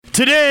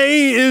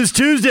Today is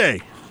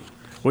Tuesday,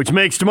 which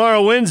makes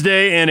tomorrow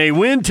Wednesday, and a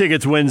Win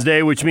Tickets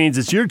Wednesday, which means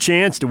it's your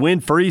chance to win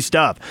free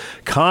stuff.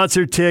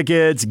 Concert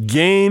tickets,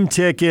 game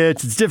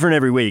tickets. It's different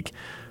every week.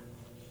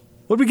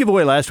 What did we give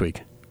away last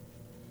week?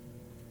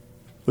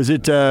 Was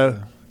it...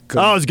 it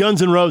was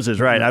Guns N'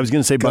 Roses, right. I was going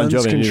to say Bon Jovi.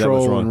 Guns, I knew that was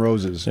Control, wrong. and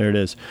Roses. There it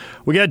is.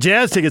 We got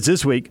Jazz tickets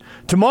this week.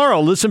 Tomorrow,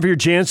 listen for your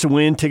chance to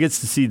win tickets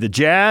to see the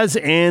Jazz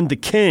and the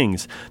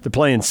Kings. They're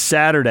playing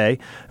Saturday.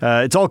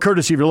 It's all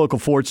courtesy of your local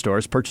Ford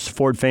stores. Purchase a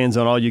Ford Fan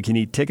Zone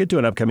all-you-can-eat ticket to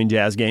an upcoming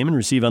Jazz game and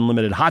receive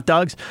unlimited hot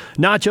dogs,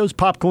 nachos,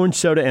 popcorn,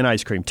 soda, and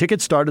ice cream.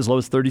 Tickets start as low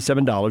as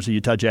 $37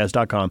 at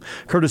UtahJazz.com,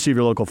 courtesy of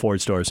your local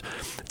Ford stores.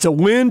 It's a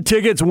Win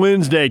Tickets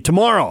Wednesday.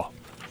 Tomorrow.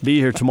 Be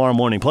here tomorrow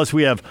morning. Plus,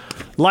 we have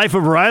Life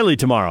of Riley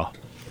tomorrow.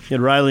 Get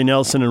Riley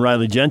Nelson and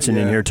Riley Jensen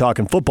in here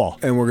talking football.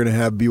 And we're going to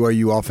have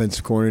BYU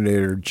offensive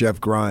coordinator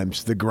Jeff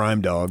Grimes, the Grime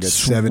Dog, at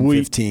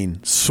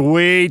 7:15.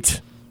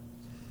 Sweet.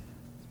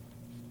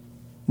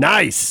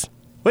 Nice.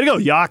 Way to go,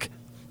 Yock.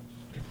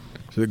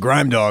 So the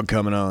Grime Dog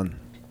coming on.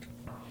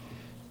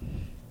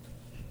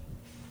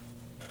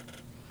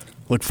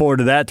 Look forward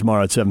to that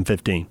tomorrow at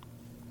 7:15.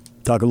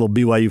 Talk a little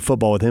BYU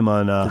football with him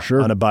on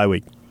a bye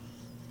week.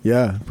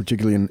 Yeah,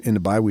 particularly in the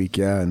bye week,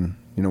 and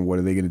what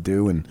are they going to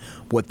do? And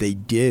what they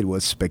did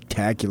was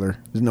spectacular.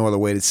 There's no other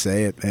way to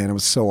say it, man. It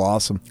was so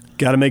awesome.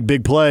 Got to make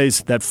big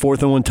plays. That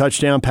 4th-and-1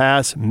 touchdown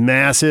pass,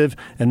 massive,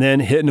 and then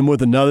hitting them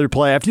with another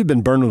play. After you've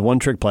been burned with one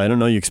trick play, I don't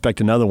know, you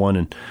expect another one,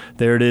 and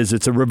there it is.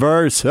 It's a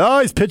reverse. Oh,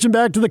 he's pitching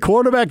back to the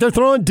quarterback. They're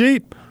throwing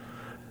deep.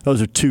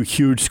 Those are two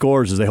huge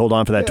scores as they hold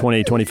on for that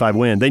 28-25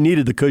 win. They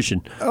needed the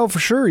cushion. Oh, for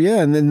sure,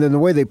 yeah. And then the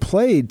way they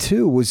played,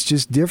 too, was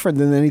just different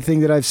than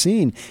anything that I've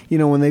seen.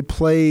 When they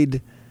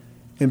played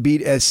and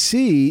beat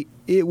SC,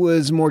 it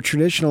was more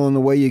traditional in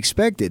the way you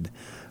expected.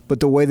 But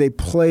the way they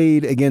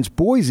played against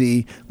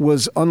Boise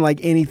was unlike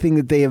anything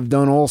that they have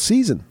done all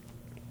season.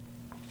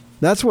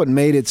 That's what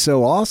made it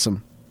so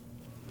awesome.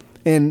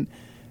 And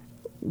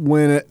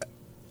when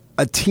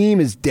a team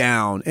is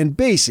down, and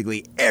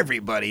basically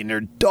everybody and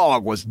their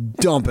dog was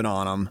dumping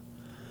on them,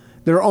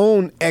 their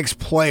own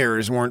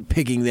ex-players weren't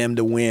picking them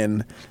to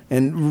win,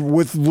 and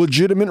with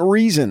legitimate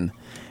reason.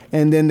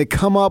 And then to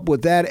come up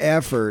with that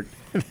effort...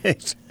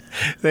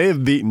 They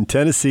have beaten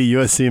Tennessee,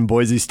 USC, and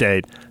Boise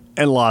State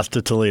and lost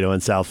to Toledo in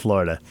South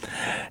Florida.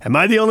 Am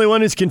I the only one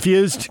who's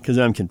confused? Because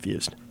I'm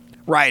confused.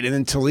 Right, and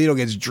then Toledo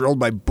gets drilled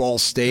by Ball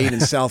State in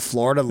South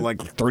Florida, like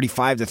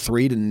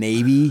 35-3 to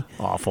Navy.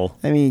 Awful.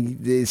 I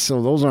mean,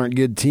 so those aren't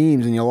good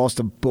teams, and you lost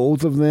to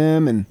both of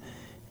them, and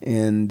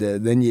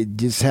then you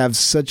just have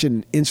such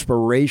an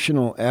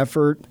inspirational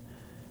effort.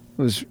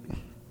 It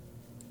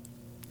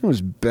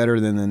was better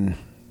than the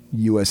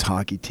U.S.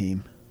 hockey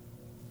team.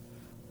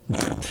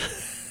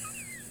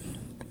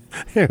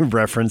 A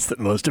reference that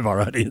most of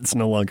our audience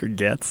no longer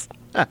gets.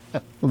 Well,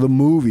 the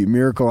movie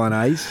Miracle on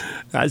Ice.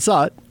 I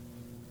saw it.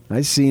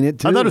 I seen it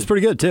too. I thought it was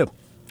pretty good too.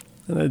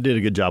 And I did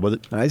a good job with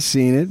it. I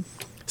seen it.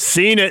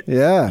 Seen it.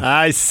 Yeah.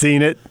 I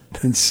seen it.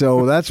 And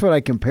so that's what I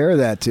compare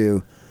that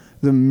to.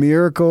 The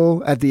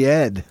Miracle at the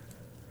Ed.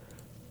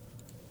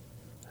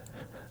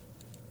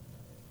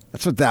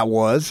 That's what that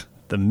was.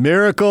 The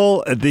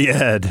Miracle at the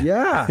Ed.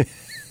 Yeah.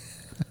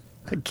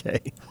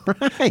 Okay.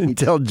 Right.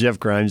 Tell Jeff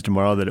Grimes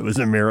tomorrow that it was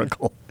a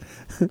miracle.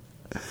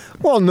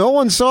 Well, no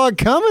one saw it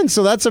coming,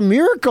 so that's a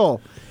miracle.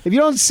 If you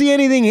don't see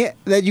anything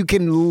that you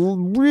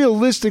can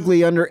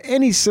realistically, under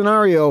any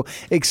scenario,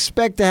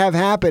 expect to have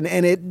happen,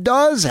 and it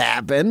does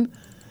happen,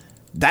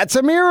 that's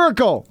a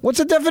miracle. What's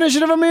the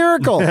definition of a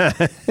miracle?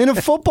 In a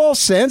football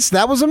sense,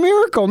 that was a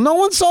miracle. No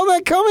one saw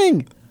that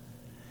coming.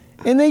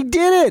 And they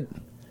did it.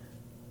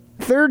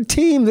 Third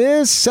team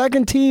this,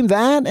 second team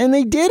that, and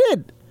they did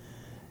it.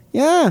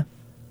 Yeah.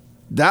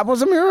 That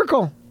was a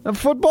miracle. A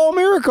football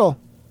miracle.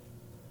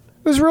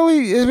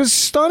 It was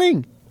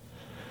stunning.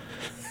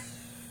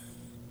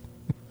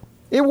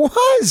 It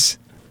was.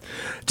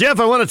 Jeff,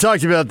 I want to talk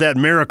to you about that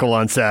miracle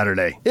on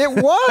Saturday. It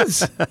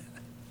was.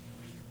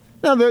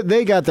 Now,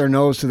 they got their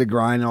nose to the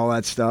grind and all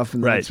that stuff,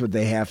 and that's what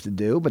they have to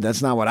do, but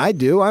that's not what I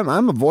do.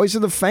 I'm a voice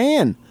of the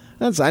fan.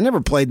 I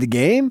never played the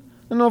game.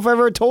 I don't know if I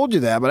ever told you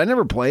that, but I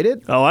never played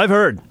it. Oh, I've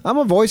heard. I'm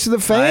a voice of the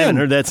fan. I haven't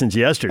heard that since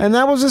yesterday. And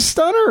that was a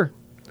stunner.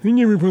 He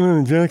never put on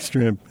a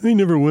jockstrap. He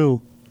never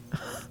will.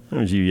 That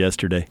was you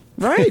yesterday.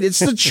 Right. It's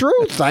the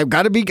truth. I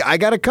got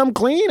to come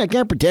clean. I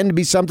can't pretend to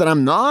be something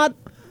I'm not.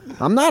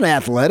 I'm not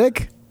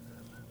athletic.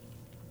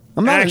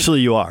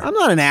 Actually, you are. I'm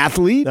not an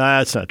athlete.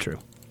 That's not true.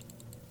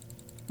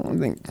 I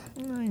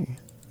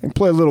can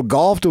play a little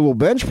golf, do a little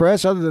bench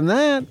press. Other than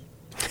that.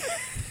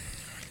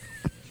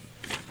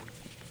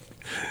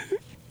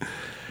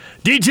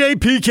 DJ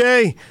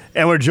PK,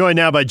 and we're joined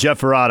now by Jeff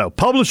Ferrato,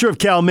 publisher of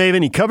Cal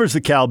Maven. He covers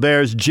the Cal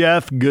Bears.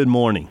 Jeff, good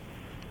morning.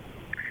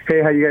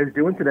 Hey, how you guys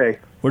doing today?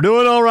 We're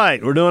doing all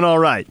right.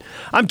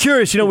 I'm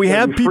curious, we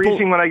have people...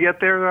 freezing when I get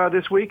there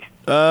this week?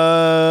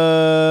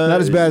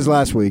 Not as bad as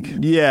last week.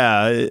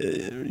 Yeah.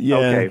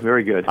 Okay,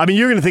 very good. I mean,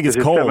 you're going to think it's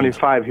cold.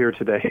 75 here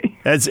today.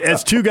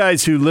 As two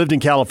guys who lived in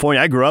California,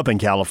 I grew up in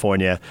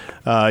California,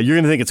 you're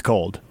going to think it's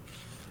cold.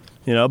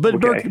 But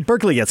Okay.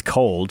 Berkeley gets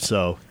cold,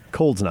 so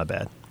cold's not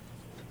bad.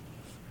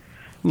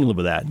 You can live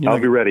with that. I'll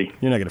be ready.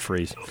 You're not going to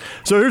freeze.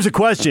 So here's a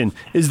question.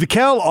 Is the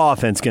Cal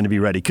offense going to be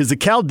ready? Because the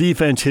Cal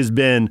defense has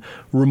been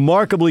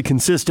remarkably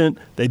consistent.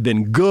 They've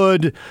been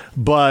good,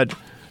 but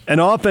an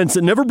offense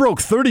that never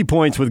broke 30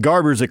 points with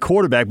Garbers at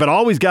quarterback, but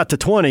always got to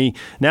 20,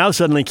 now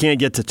suddenly can't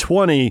get to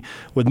 20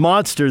 with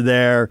Monster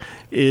there.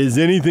 Is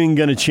anything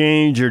going to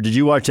change, or did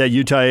you watch that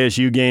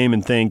Utah-ASU game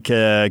and think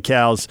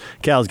Cal's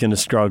going to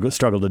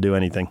struggle to do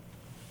anything?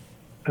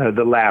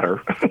 The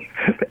latter.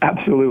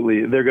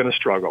 Absolutely. They're going to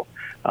struggle.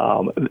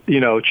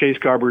 Chase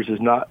Garbers is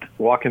not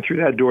walking through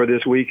that door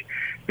this week.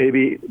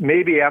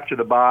 Maybe after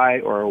the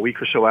bye or a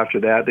week or so after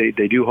that,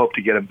 they do hope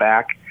to get him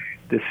back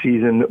this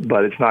season,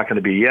 but it's not going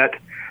to be yet.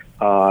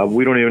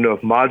 We don't even know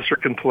if Monster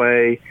can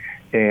play,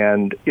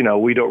 and,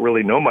 we don't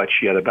really know much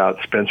yet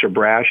about Spencer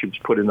Brash. He was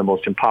put in the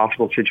most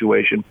impossible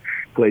situation,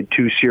 played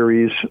 2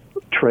 series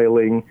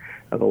trailing.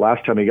 The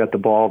last time he got the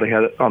ball, they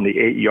had it on the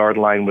 8-yard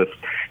line with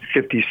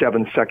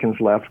 57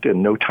 seconds left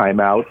and no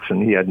timeouts,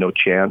 and he had no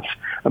chance.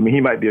 I mean, he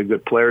might be a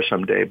good player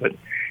someday, but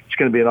it's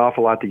going to be an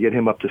awful lot to get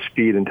him up to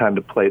speed in time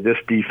to play this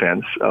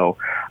defense. So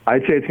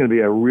I'd say it's going to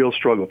be a real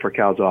struggle for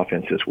Cal's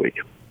offense this week.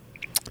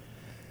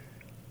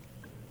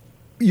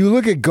 You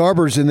look at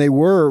Garbers, and they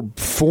were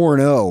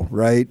 4-0,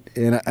 right?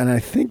 And I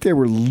think they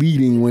were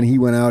leading when he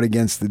went out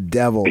against the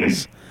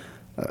Devils.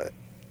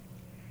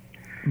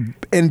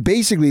 And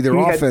basically their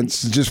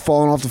offense is just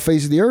falling off the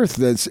face of the earth.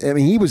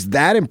 He was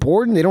that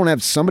important? They don't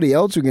have somebody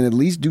else who can at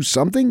least do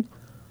something?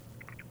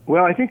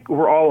 Well, I think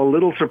we're all a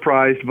little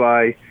surprised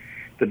by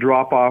the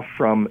drop-off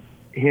from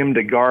him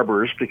to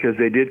Garbers because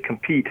they did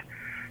compete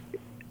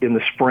in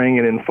the spring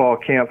and in fall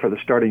camp for the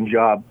starting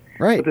job.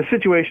 Right. But the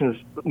situation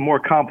is more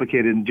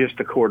complicated than just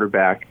the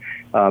quarterback.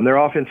 Their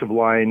offensive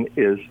line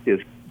is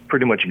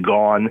pretty much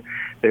gone.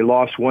 They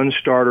lost one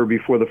starter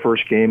before the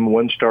first game,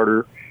 one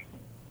starter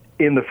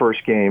in the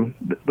first game.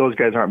 Those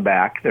guys aren't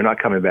back. They're not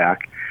coming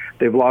back.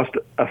 They've lost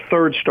a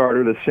third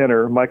starter, the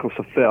center, Michael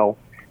Safel,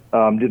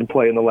 didn't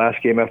play in the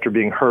last game after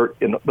being hurt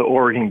in the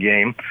Oregon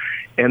game.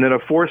 And then a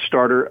fourth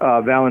starter,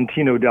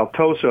 Valentino Del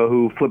Toso,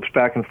 who flips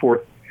back and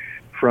forth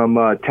from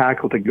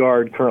tackle to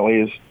guard,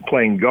 currently is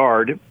playing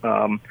guard,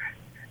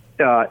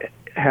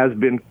 has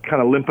been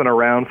kind of limping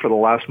around for the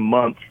last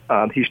month.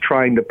 He's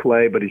trying to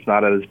play, but he's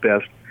not at his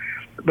best.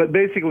 But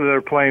basically,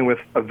 they're playing with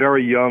a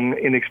very young,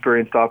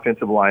 inexperienced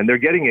offensive line. They're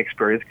getting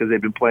experience because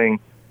they've been playing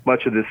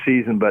much of this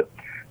season, but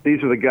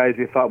these are the guys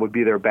they thought would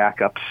be their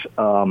backups.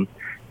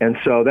 And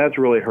so that's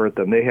really hurt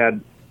them. They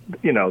had,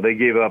 they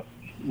gave up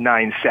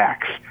 9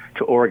 sacks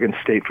to Oregon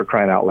State, for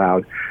crying out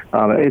loud.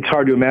 It's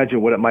hard to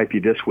imagine what it might be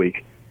this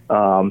week.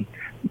 I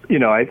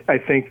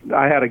think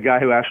I had a guy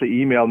who actually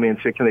emailed me and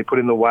said, can they put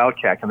in the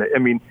Wildcat?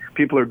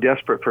 People are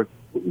desperate for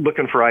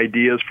looking for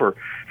ideas for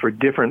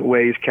different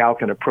ways Cal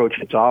can approach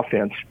its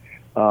offense.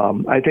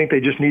 I think they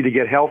just need to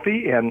get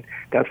healthy, and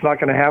that's not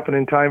going to happen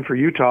in time for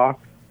Utah,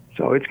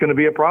 so it's going to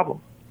be a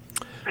problem.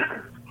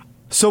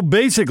 So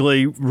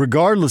basically,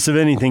 regardless of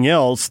anything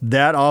else,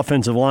 that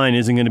offensive line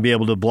isn't going to be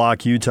able to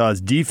block Utah's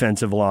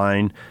defensive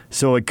line,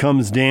 so it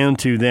comes down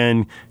to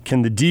then,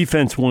 can the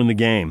defense win the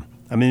game?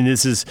 I mean,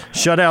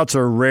 shutouts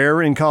are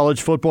rare in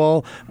college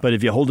football, but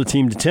if you hold a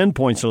team to 10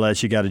 points or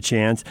less, you got a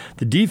chance.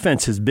 The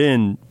defense has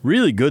been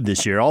really good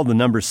this year. All the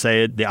numbers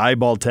say it. The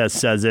eyeball test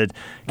says it.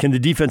 Can the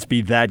defense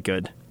be that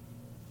good?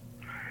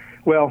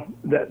 Well,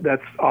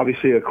 that's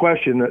obviously a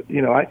question that,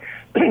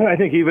 I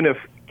think even if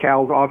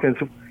Cal's offense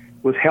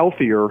was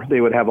healthier,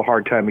 they would have a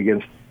hard time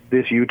against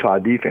this Utah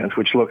defense,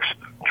 which looks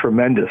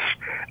tremendous,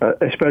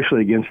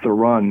 especially against the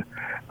run.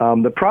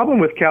 The problem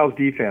with Cal's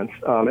defense,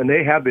 and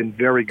they have been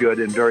very good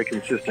and very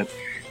consistent,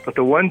 but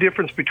the one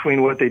difference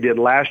between what they did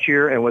last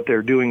year and what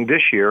they're doing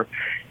this year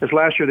is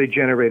last year they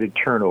generated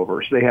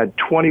turnovers. They had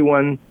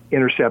 21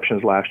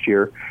 interceptions last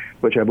year,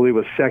 which I believe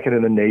was second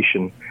in the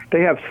nation.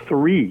 They have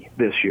 3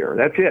 this year.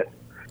 That's it.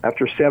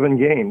 After 7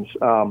 games,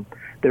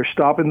 they're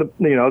stopping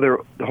they're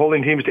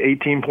holding teams to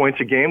 18 points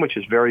a game, which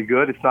is very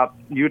good. It's not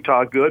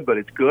Utah good, but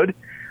it's good.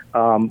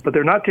 But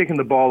they're not taking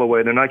the ball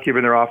away. They're not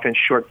giving their offense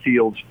short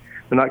fields.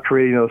 They're not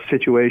creating those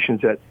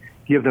situations that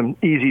give them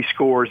easy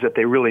scores that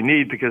they really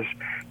need, because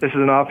this is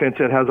an offense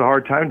that has a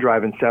hard time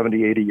driving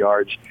 70, 80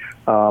 yards.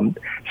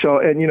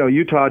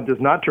 Utah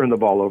does not turn the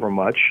ball over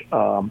much.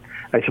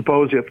 I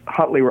suppose if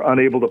Huntley were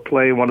unable to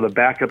play, one of the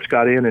backups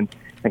got in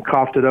and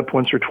coughed it up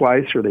once or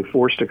twice, or they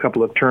forced a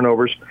couple of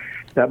turnovers,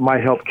 that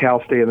might help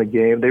Cal stay in the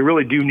game. They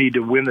really do need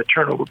to win the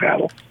turnover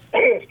battle.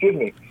 Excuse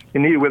me. They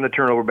need to win the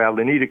turnover battle.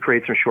 They need to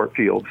create some short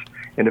fields.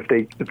 And if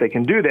they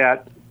can do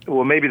that,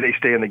 well, maybe they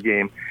stay in the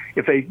game.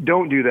 If they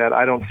don't do that,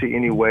 I don't see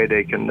any way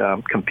they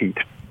can compete.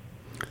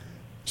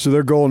 So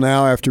their goal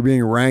now, after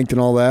being ranked and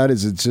all that,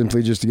 is it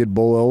simply just to get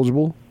bowl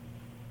eligible?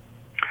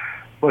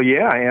 Well,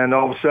 yeah, and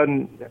all of a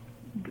sudden,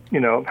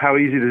 how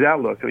easy does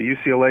that look?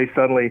 UCLA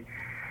suddenly,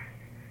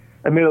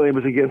 admittedly, it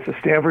was against a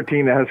Stanford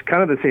team that has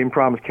kind of the same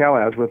problems Cal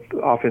has with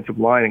offensive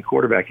line and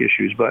quarterback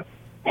issues, but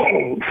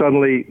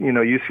suddenly,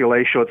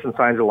 UCLA showed some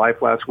signs of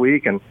life last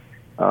week, and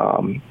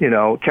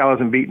Cal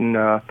hasn't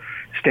beaten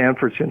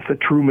Stanford since the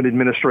Truman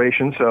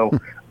administration, so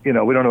we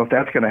don't know if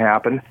that's going to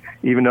happen,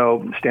 even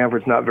though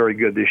Stanford's not very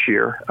good this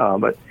year.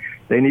 But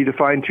they need to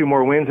find 2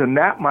 more wins, and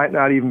that might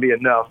not even be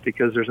enough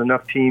because there's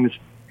enough teams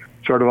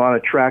sort of on a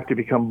track to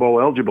become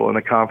bowl eligible in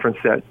a conference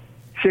that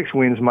 6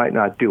 wins might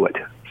not do it.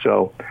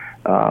 So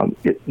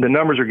the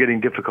numbers are getting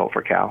difficult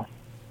for Cal.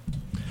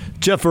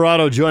 Jeff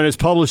Verrato joined us,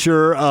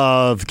 publisher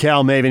of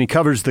Cal Maven. He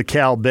covers the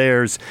Cal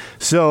Bears.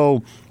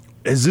 So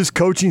is this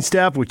coaching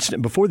staff, which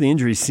before the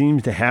injury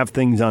seems to have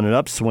things on an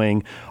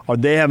upswing, are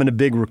they having a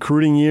big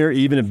recruiting year?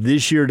 Even if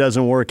this year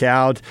doesn't work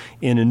out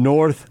in a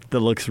North that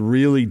looks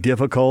really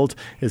difficult,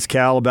 is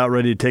Cal about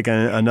ready to take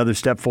another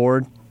step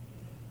forward?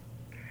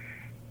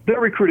 They're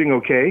recruiting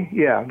okay.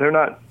 Yeah, they're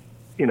not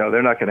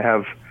going to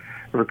have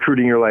a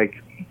recruiting year like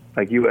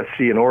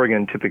USC and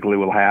Oregon typically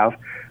will have.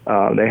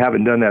 They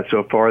haven't done that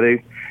so far.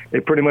 They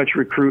pretty much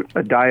recruit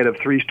a diet of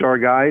 3-star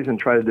guys and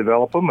try to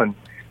develop them. And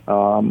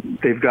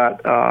they've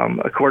got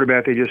a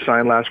quarterback they just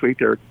signed last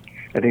week.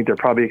 I think they're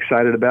probably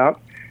excited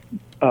about.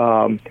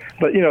 But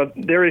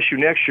their issue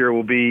next year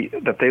will be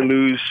that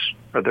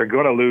they're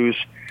going to lose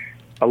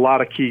a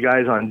lot of key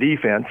guys on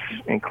defense,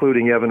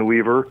 including Evan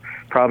Weaver,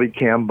 probably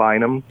Cam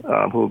Bynum,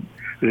 who's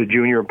a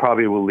junior and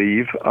probably will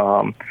leave.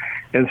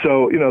 And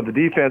so, the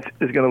defense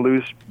is going to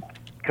lose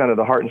kind of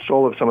the heart and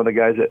soul of some of the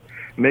guys that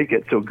make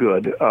it so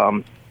good.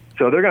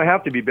 So they're going to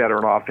have to be better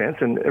on offense,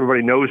 and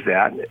everybody knows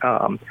that.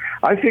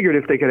 I figured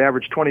if they could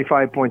average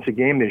 25 points a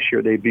game this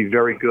year, they'd be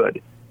very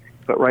good.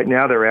 But right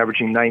now they're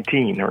averaging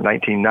 19 or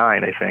 19.9,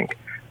 I think.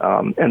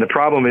 And the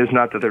problem is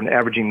not that they're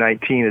averaging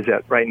 19, is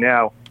that right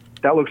now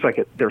that looks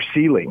like their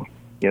ceiling.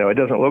 It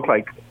doesn't look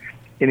like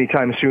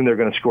anytime soon they're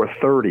going to score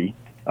 30.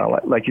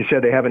 Like you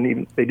said,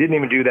 they didn't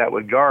even do that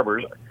with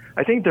Garbers.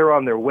 I think they're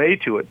on their way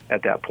to it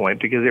at that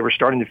point because they were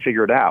starting to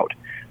figure it out.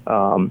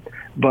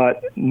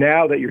 But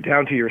now that you're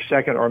down to your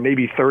second or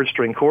maybe third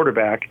string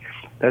quarterback,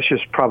 that's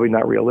just probably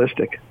not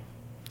realistic.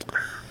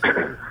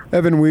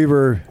 Evan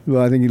Weaver,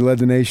 I think he led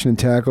the nation in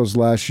tackles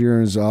last year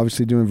and is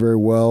obviously doing very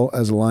well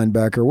as a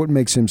linebacker. What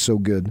makes him so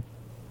good?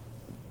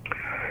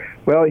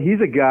 Well,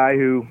 he's a guy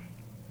who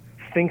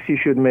thinks he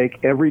should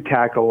make every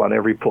tackle on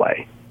every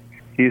play.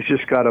 He's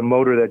just got a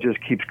motor that just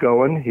keeps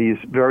going. He's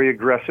very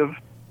aggressive.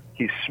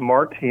 He's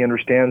smart. He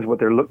understands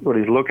what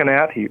he's looking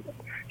at. He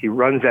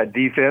runs that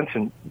defense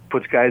and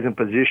puts guys in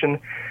position.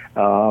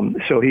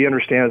 So he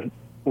understands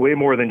way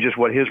more than just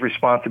what his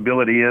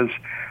responsibility is.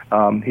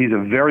 He's a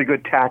very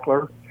good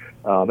tackler.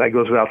 That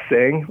goes without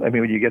saying. I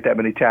mean, when you get that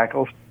many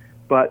tackles.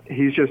 But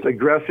he's just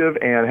aggressive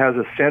and has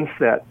a sense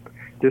that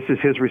this is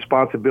his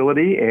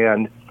responsibility.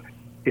 And,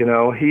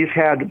 he's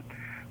had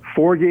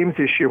 4 games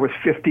this year with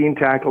 15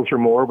 tackles or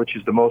more, which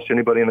is the most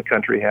anybody in the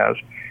country has.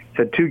 He's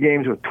had 2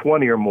 games with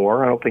 20 or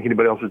more. I don't think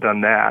anybody else has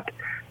done that.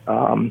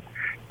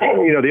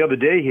 The other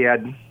day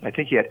I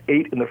think he had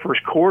 8 in the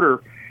first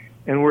quarter,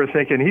 and we're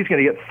thinking he's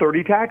going to get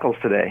 30 tackles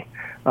today.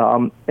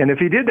 And if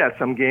he did that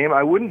some game,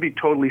 I wouldn't be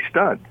totally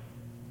stunned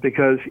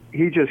because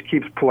he just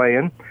keeps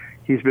playing.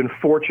 He's been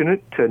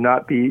fortunate to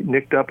not be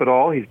nicked up at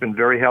all. He's been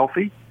very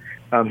healthy.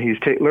 He's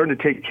learned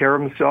to take care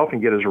of himself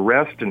and get his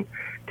rest and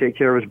take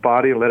care of his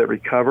body and let it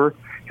recover.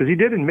 Because he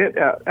did admit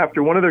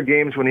after one of their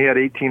games when he had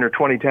 18 or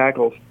 20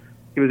 tackles,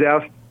 he was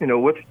asked,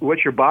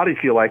 what's your body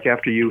feel like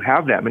after you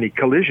have that many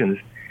collisions?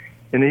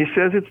 And he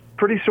says it's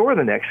pretty sore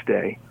the next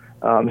day.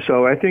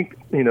 So I think,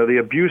 the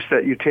abuse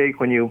that you take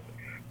when you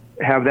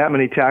have that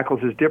many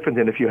tackles is different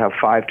than if you have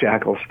 5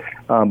 tackles.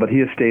 But he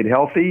has stayed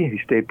healthy. He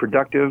stayed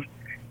productive.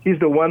 He's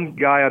the one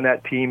guy on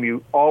that team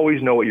you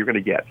always know what you're going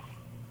to get.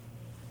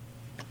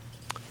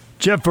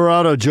 Jeff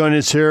Verrato joined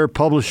us here,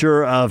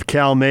 publisher of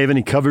Cal Maven.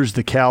 He covers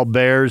the Cal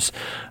Bears.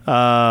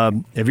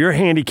 If you're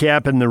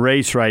handicapping the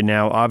race right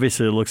now,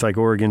 obviously it looks like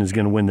Oregon is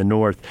going to win the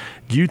North.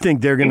 Do you think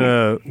they're going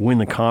to win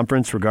the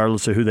conference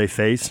regardless of who they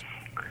face?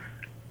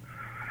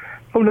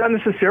 Oh, not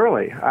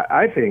necessarily.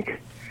 I think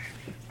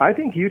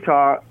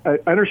Utah, I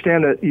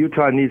understand that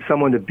Utah needs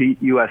someone to beat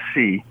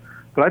USC,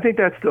 but I think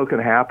that's still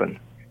going to happen.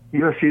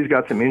 USC's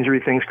got some injury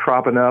things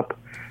cropping up.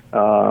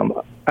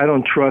 I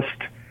don't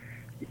trust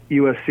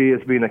USC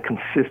as being a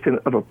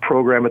consistent of a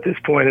program at this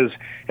point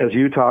as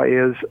Utah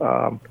is.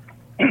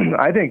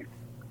 I think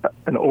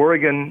an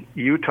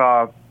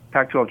Oregon-Utah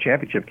Pac-12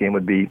 championship game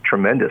would be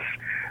tremendous.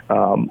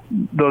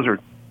 Those are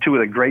 2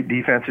 of the great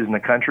defenses in the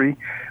country.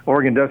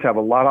 Oregon does have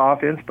a lot of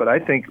offense, but I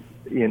think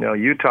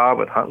Utah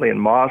with Huntley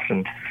and Moss,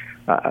 and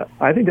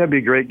I think that'd be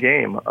a great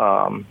game.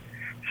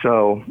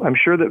 So I'm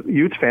sure that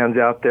Utes fans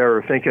out there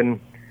are thinking,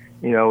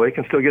 they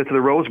can still get to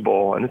the Rose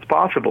Bowl, and it's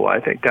possible. I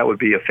think that would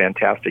be a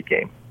fantastic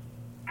game.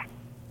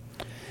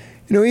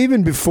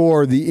 Even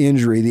before the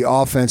injury, the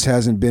offense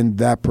hasn't been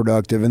that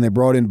productive, and they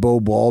brought in Bo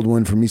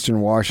Baldwin from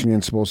Eastern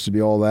Washington, supposed to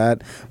be all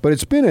that. But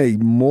it's been a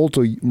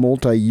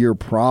multi-year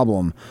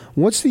problem.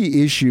 What's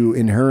the issue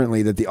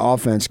inherently that the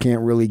offense can't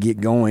really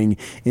get going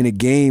in a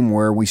game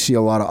where we see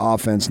a lot of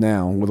offense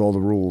now with all the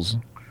rules?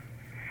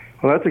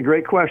 Well, that's a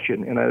great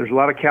question, and there's a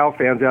lot of Cal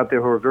fans out there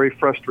who are very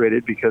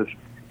frustrated because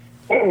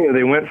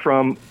they went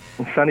from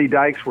and Sonny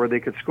Dykes where they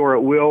could score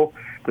at will,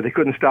 but they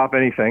couldn't stop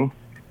anything.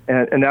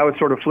 And now it's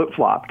sort of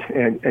flip-flopped.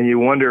 And you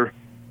wonder,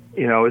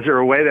 is there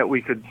a way that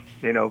we could,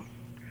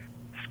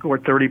 score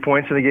 30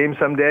 points in a game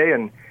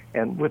someday?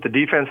 And with the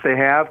defense they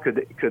have,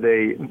 could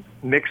they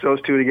mix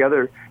those two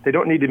together? They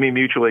don't need to be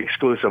mutually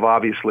exclusive,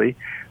 obviously.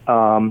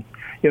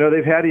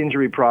 They've had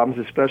injury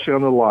problems, especially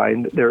on the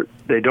line.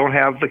 They don't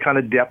have the kind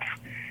of depth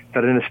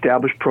that an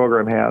established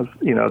program has.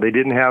 They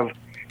didn't have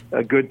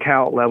a good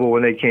talent level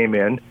when they came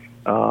in.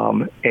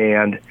 When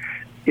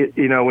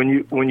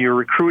you're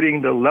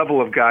recruiting the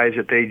level of guys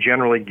that they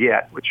generally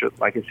get, which are,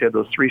 like I said,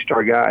 those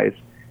 3-star guys,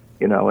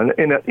 it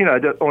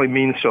only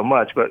means so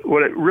much. But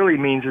what it really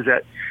means is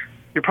that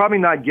you're probably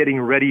not getting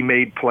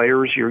ready-made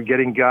players. You're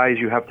getting guys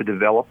you have to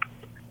develop.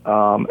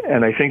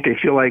 And I think they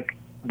feel like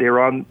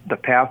they're on the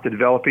path to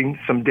developing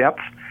some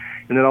depth,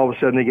 and then all of a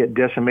sudden they get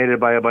decimated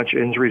by a bunch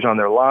of injuries on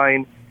their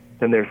line.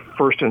 Then their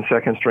first and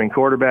second string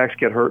quarterbacks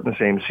get hurt in the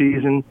same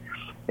season.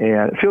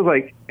 And it feels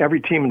like every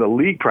team in the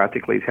league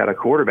practically has had a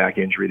quarterback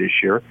injury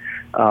this year.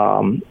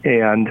 I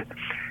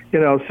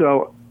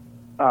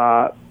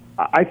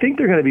think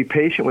they're going to be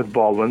patient with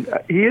Baldwin.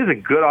 He is a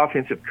good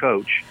offensive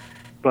coach,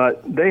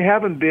 but they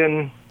haven't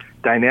been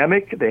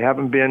dynamic. They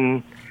haven't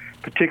been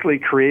particularly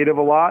creative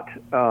a lot.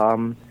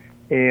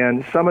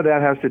 And some of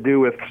that has to do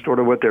with sort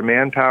of what their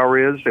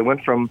manpower is. They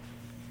went from,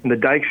 in the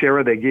Dykes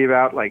era, they gave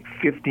out like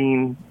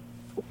 15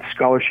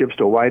 scholarships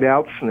to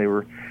wideouts, and they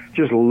were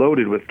just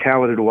loaded with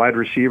talented wide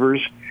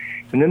receivers.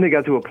 And then they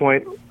got to a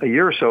point a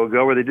year or so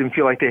ago where they didn't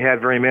feel like they had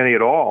very many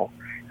at all,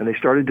 and they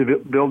started to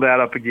build that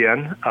up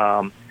again.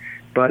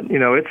 But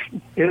it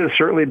has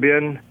certainly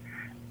been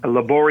a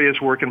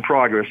laborious work in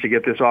progress to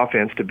get this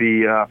offense to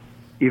be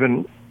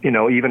even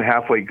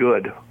halfway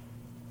good.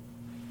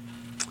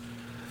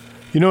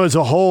 As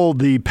a whole,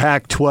 the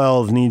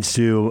Pac-12 needs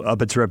to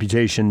up its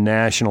reputation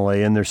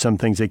nationally, and there's some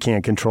things they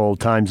can't control,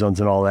 time zones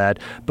and all that.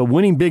 But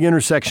winning big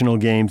intersectional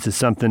games is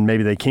something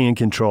maybe they can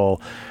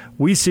control.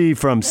 We see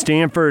from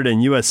Stanford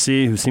and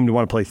USC, who seem to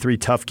want to play 3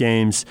 tough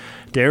games,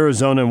 to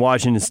Arizona and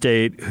Washington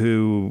State,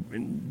 who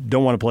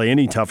don't want to play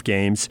any tough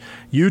games.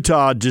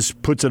 Utah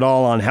just puts it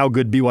all on how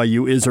good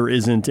BYU is or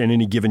isn't in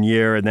any given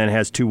year, and then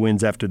has 2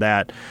 wins after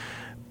that.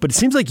 But it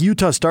seems like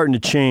Utah's starting to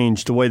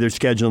change the way they're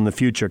scheduled in the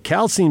future.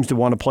 Cal seems to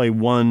want to play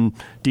one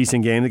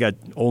decent game. They got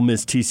Ole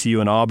Miss,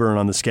 TCU, and Auburn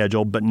on the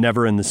schedule, but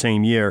never in the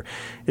same year.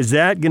 Is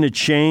that going to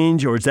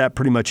change, or is that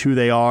pretty much who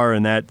they are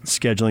and that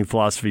scheduling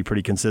philosophy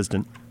pretty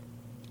consistent?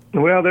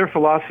 Well, their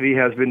philosophy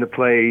has been to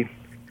play,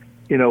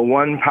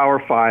 one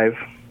Power 5,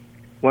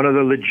 one of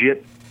the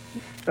legit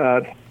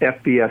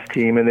FBS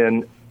team, and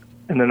then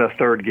a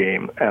third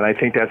game. And I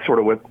think that's sort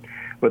of what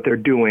they're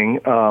doing.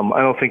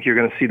 I don't think you're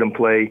going to see them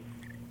play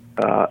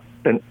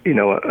an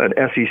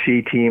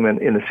SEC team,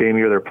 and in the same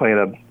year they're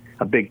playing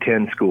a Big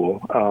Ten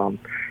school. I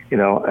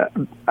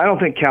don't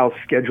think Cal's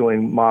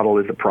scheduling model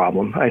is a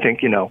problem. I think,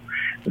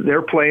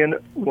 they're playing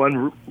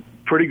one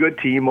pretty good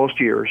team most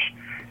years,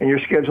 and you're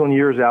scheduling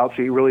years out,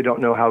 so you really don't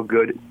know how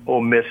good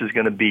Ole Miss is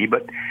going to be.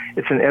 But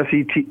it's an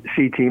SEC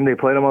team. They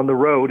played them on the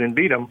road and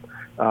beat them.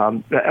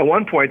 At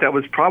one point, that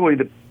was probably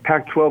the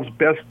Pac-12's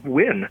best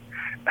win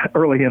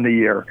early in the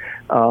year.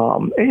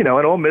 And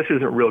Ole Miss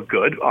isn't real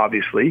good,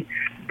 obviously,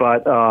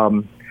 but I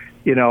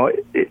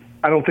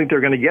don't think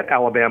they're going to get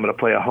Alabama to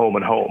play a home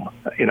and home.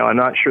 I'm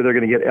not sure they're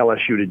going to get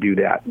LSU to do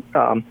that.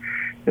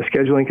 The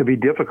scheduling can be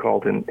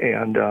difficult,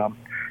 and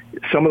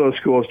some of those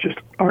schools just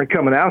aren't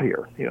coming out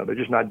here. They're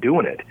just not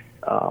doing it.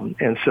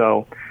 And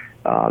so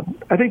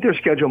I think their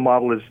schedule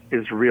model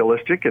is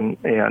realistic and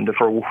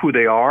for who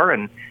they are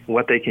and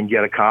what they can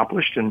get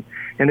accomplished. And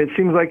it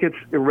seems like it's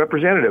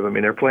representative. I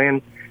mean, they're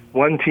playing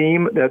one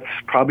team that's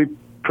probably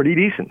pretty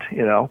decent,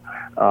 and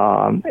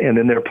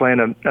then they're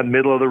playing a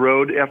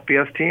middle-of-the-road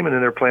FBS team, and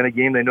then they're playing a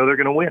game they know they're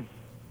going to win.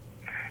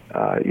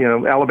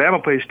 Alabama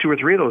plays 2 or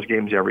 3 of those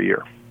games every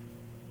year.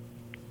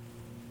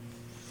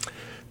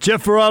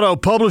 Jeff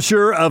Ferrato,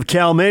 publisher of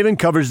Cal Maven,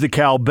 covers the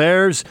Cal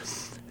Bears.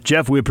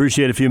 Jeff, we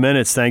appreciate a few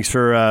minutes. Thanks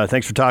for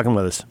talking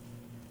with us.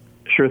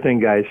 Sure thing,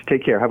 guys.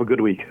 Take care. Have a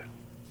good week.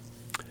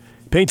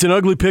 Paints an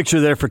ugly picture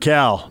there for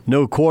Cal.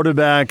 No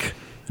quarterback,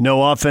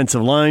 no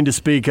offensive line to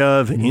speak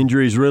of,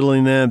 injuries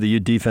riddling them. The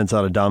Ute defense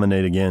ought to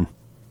dominate again.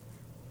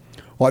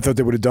 Well, I thought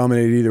they would have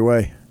dominated either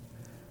way.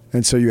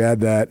 And so you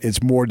add that,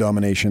 it's more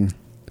domination.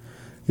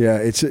 Yeah,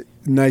 it's a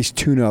nice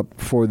tune-up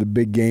for the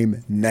big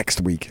game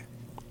next week.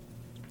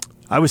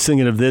 I was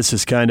thinking of this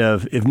as kind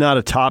of, if not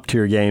a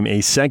top-tier game,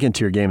 a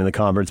second-tier game in the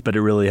conference, but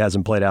it really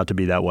hasn't played out to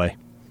be that way.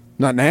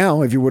 Not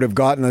now. If you would have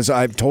gotten, as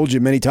I've told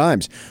you many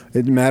times,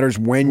 it matters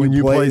when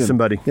you play them.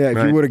 Somebody. Yeah, if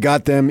right. you would have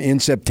got them in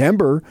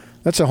September,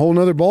 that's a whole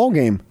other ball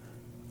game.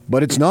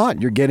 But it's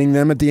not. You're getting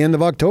them at the end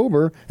of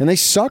October, and they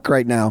suck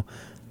right now.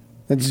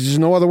 There's just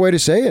no other way to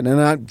say it. And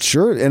I'm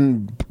sure,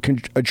 and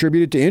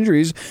attribute it to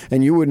injuries,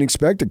 and you wouldn't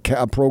expect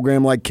a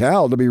program like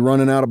Cal to be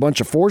running out a bunch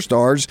of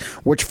 4-stars.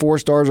 Which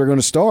 4-stars are going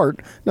to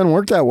start? Doesn't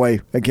work that way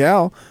at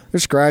Cal. They're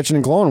scratching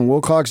and clawing.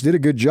 Wilcox did a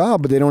good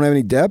job, but they don't have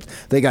any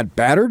depth. They got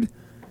battered.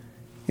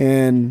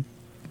 And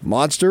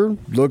Monster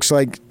looks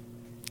like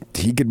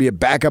he could be a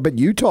backup at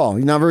Utah.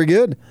 He's not very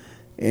good.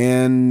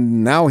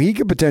 And now he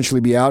could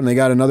potentially be out. And they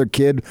got another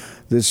kid,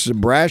 this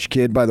Brash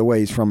kid, by the way,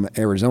 he's from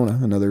Arizona,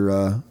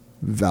 another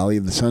Valley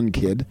of the Sun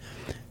kid,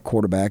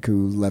 quarterback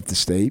who left the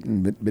state.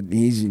 But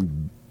he's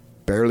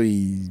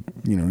barely,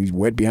 he's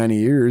wet behind the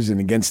ears.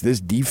 And against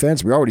this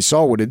defense, we already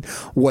saw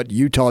what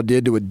Utah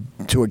did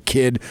to a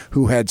kid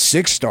who had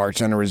 6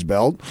 starts under his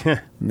belt.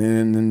 And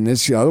then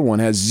this other one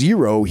has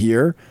 0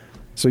 here.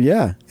 So,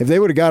 yeah, if they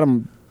would have got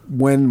him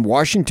when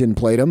Washington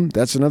played them,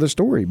 that's another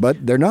story.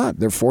 But they're not.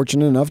 They're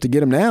fortunate enough to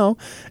get him now,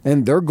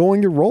 and they're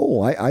going to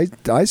roll.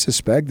 I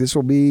suspect this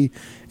will be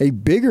a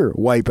bigger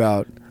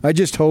wipeout. I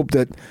just hope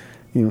that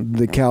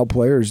the Cal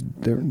players,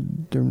 they're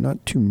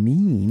not too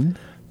mean.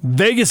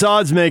 Vegas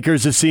odds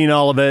makers have seen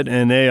all of it,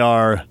 and they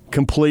are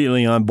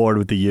completely on board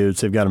with the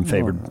Utes. They've got them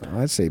favored.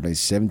 I'd say by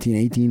 17,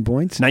 18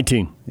 points.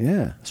 19.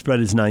 Yeah. Spread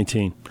is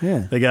 19.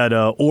 Yeah. They got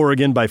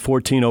Oregon by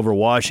 14 over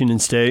Washington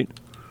State.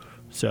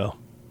 So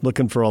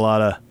looking for a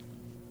lot of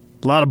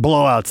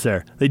blowouts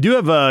there. They do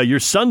have your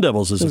Sun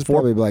Devils as a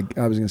 4. Probably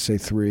I was going to say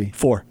 3.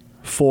 4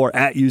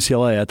 at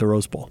UCLA at the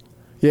Rose Bowl.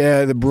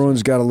 Yeah, the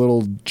Bruins got a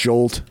little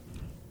jolt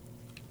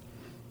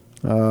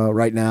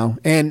right now.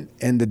 And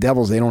the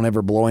Devils, they don't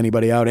ever blow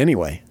anybody out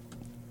anyway.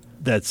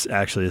 That's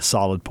actually a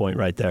solid point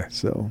right there.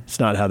 So it's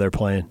not how they're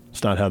playing.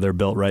 It's not how they're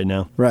built right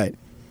now. Right.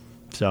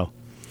 So,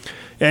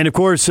 and of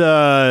course,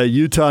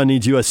 Utah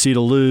needs USC to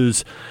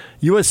lose.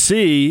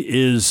 USC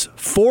is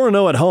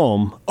 4-0 at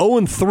home,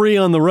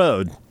 0-3 on the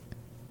road.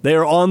 They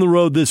are on the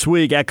road this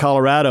week at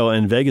Colorado,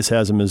 and Vegas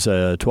has them as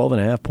a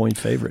 12.5-point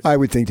favorite. I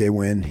would think they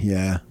win,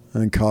 yeah. I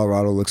think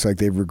Colorado looks like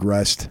they've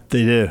regressed.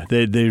 They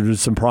do. There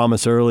was some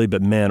promise early,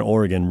 but, man,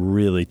 Oregon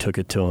really took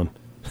it to them.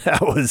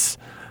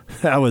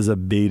 That was a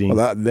beating.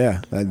 Well,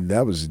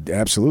 that was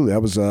absolutely.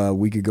 That was a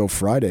week ago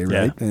Friday,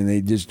 right? Yeah. And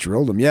they just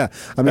drilled them. Yeah,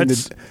 I mean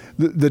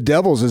the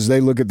Devils, as they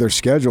look at their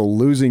schedule,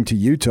 losing to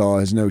Utah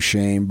is no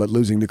shame, but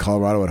losing to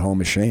Colorado at home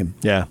is shame.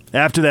 Yeah.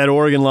 After that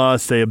Oregon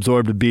loss, they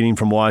absorbed a beating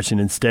from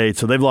Washington State,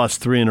 so they've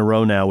lost 3 in a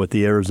row now with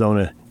the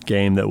Arizona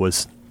game that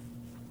was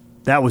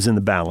in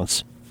the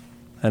balance,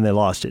 and they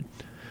lost it.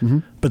 Mm-hmm.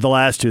 But the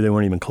last 2, they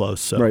weren't even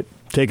close. So. Right.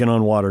 Taking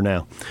on water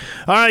now.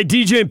 All right,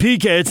 DJ and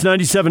PK, it's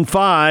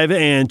 97.5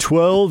 and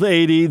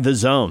 1280 The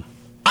Zone.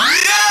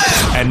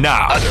 And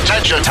now,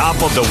 attention,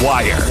 top of the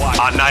wire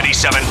on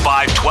 97.5,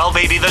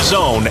 1280 The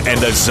Zone and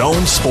The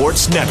Zone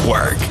Sports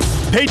Network.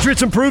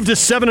 Patriots improved to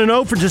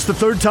 7-0 for just the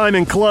 3rd time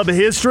in club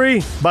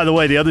history. By the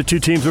way, the other 2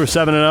 teams who were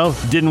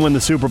 7-0 didn't win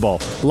the Super Bowl.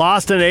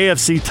 Lost an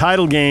AFC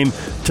title game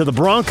to the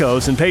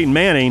Broncos and Peyton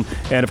Manning,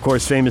 and of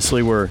course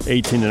famously were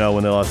 18-0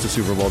 when they lost the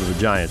Super Bowl to the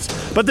Giants.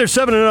 But they're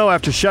 7-0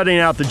 after shutting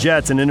out the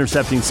Jets and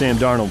intercepting Sam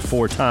Darnold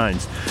 4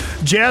 times.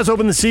 Jazz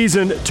open the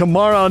season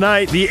tomorrow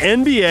night. The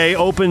NBA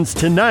opens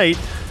tonight.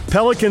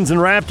 Pelicans and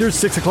Raptors,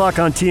 6 o'clock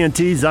on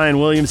TNT. Zion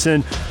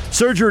Williamson,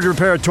 surgery to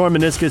repair a torn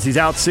meniscus. He's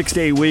out 6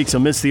 to 8 weeks. He'll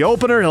miss the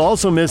opener. He'll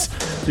also miss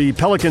the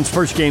Pelicans'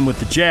 first game with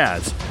the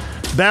Jazz.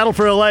 Battle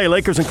for L.A.,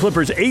 Lakers and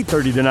Clippers,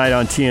 8:30 tonight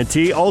on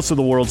TNT. Also,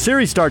 the World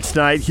Series starts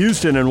tonight.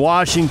 Houston and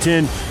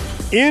Washington.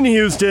 In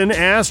Houston,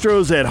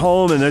 Astros at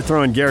home, and they're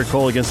throwing Garrett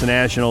Cole against the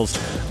Nationals.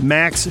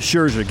 Max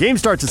Scherzer. Game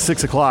starts at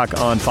 6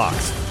 o'clock on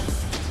Fox.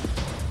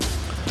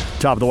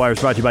 Top of the Wire is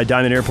brought to you by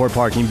Diamond Airport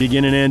Parking.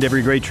 Begin and end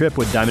every great trip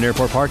with Diamond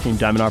Airport Parking.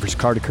 Diamond offers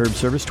car-to-curb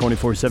service,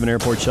 24/7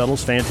 airport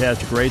shuttles,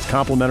 fantastic rates,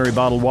 complimentary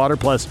bottled water,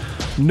 plus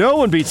no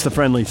one beats the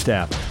friendly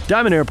staff.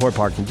 Diamond Airport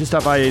Parking, just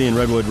off I-80 and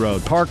Redwood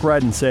Road. Park,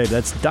 ride, and save.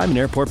 That's Diamond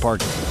Airport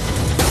Parking.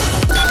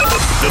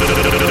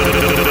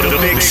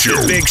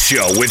 The Big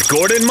Show with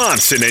Gordon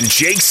Monson and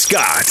Jake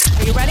Scott.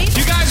 Are you ready?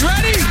 You guys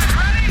ready?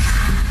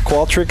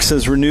 Qualtrics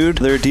has renewed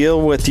their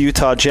deal with the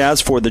Utah Jazz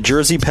for the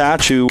jersey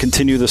patch, who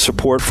continue the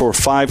support for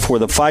Five for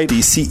the Fight.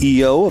 The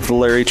CEO of the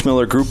Larry H.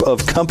 Miller Group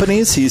of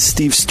Companies, he's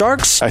Steve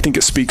Starks. I think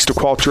it speaks to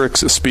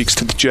Qualtrics, it speaks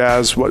to the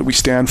Jazz, what we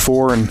stand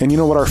for, and you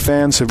know what, our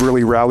fans have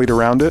really rallied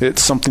around it.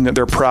 It's something that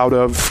they're proud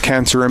of.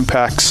 Cancer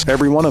impacts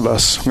every one of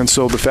us, and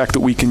so the fact that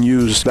we can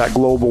use that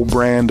global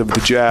brand of the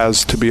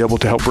Jazz to be able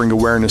to help bring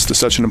awareness to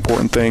such an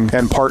important thing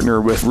and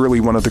partner with really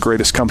one of the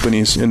greatest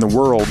companies in the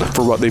world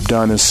for what they've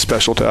done is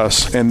special to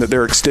us, and that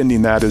they're extending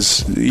that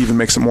is even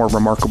makes it more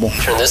remarkable.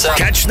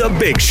 Catch the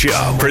Big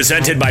Show,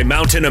 presented by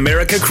Mountain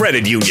America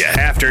Credit Union.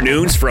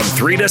 Afternoons from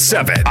 3 to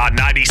 7 on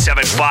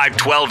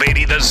 97.5,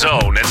 1280 The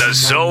Zone and The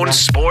Zone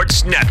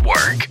Sports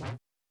Network.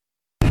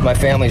 My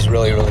family's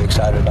really, really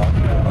excited about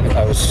it.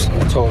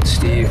 I told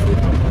Steve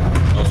that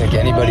I don't think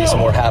anybody's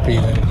more happy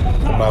than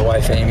my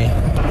wife, Amy.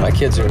 My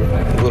kids are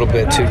a little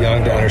bit too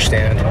young to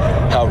understand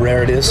how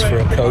rare it is for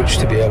a coach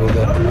to be able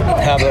to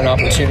have an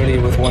opportunity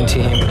with one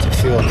team to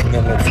feel a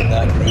commitment from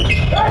that group.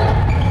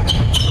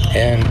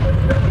 And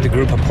the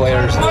group of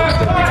players that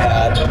we've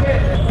had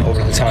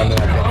over the time that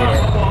I've been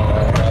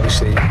here,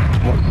 obviously,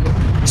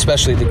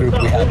 especially the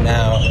group we have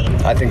now,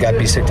 I think I'd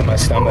be sick to my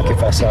stomach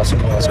if I saw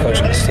someone else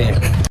coaching this team.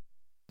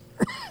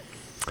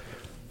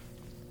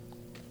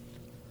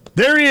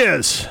 There he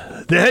is,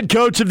 the head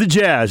coach of the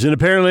Jazz, and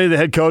apparently the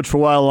head coach for a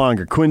while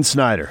longer, Quinn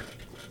Snyder.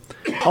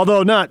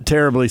 Although not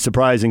terribly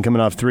surprising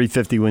coming off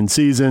 350-win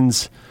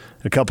seasons,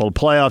 a couple of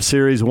playoff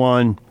series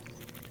won,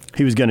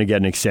 he was going to get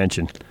an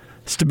extension.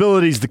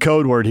 Stability's the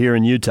code word here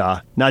in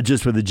Utah, not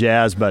just with the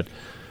Jazz, but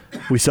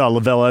we saw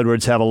LaVelle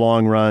Edwards have a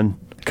long run.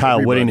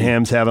 Kyle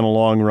Whittingham's having a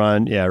long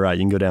run. Yeah, right.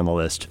 You can go down the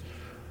list.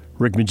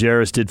 Rick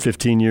Majerus did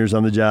 15 years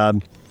on the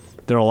job.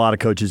 There are a lot of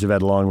coaches who've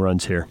had long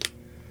runs here.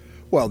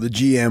 Well, the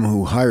GM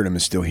who hired him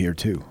is still here,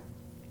 too.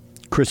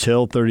 Chris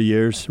Hill, 30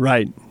 years.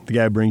 Right. The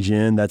guy who brings you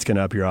in, that's going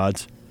to up your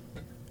odds.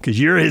 Because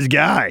you're his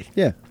guy.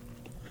 Yeah.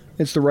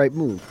 It's the right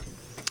move.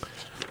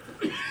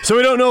 So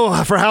we don't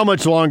know for how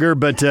much longer,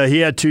 but he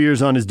had 2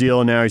 years on his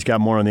deal, and now he's got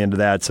more on the end of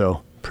that,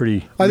 so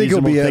pretty I think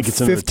he'll be a it's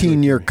another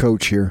 15-year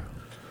coach here,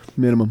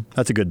 minimum.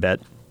 That's a good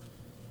bet.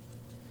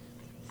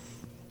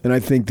 And I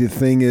think the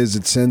thing is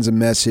it sends a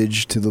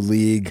message to the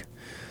league.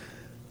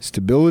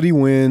 Stability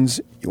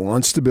wins. You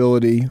want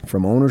stability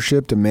from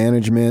ownership to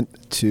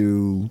management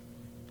to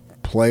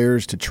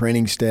players to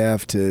training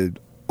staff to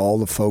all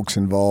the folks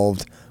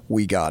involved.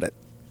 We got it.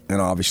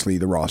 And obviously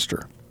the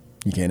roster.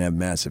 You can't have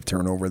massive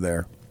turnover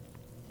there.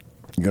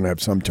 You're going to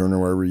have some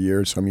turnover every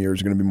year. Some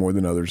years are going to be more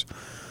than others.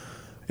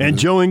 And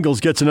Joe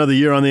Ingles gets another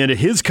year on the end of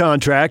his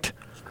contract.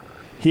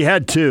 He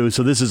had 2,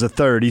 so this is a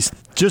third. He's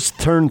just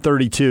turned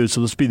 32,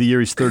 so this will be the year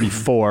he's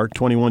 34,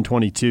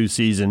 21-22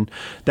 season.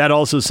 That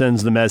also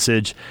sends the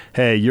message,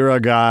 hey, you're a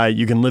guy,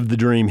 you can live the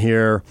dream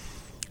here.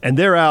 And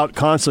they're out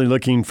constantly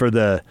looking for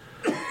the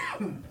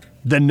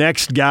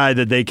next guy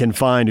that they can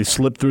find who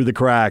slipped through the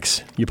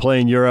cracks. You play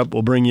in Europe,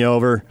 we'll bring you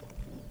over.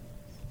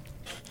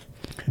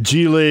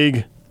 G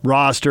League,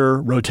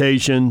 roster,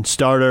 rotation,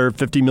 starter,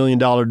 $50 million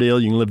deal,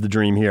 you can live the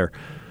dream here.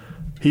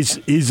 He's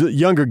a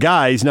younger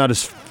guy, he's not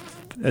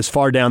as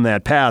far down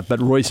that path, but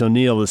Royce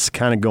O'Neal is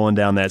kind of going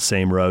down that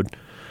same road.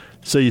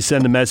 So you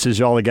send a message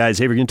to all the guys,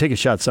 hey, we're going to take a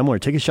shot somewhere.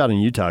 Take a shot in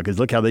Utah because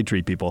look how they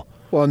treat people.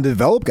 Well, and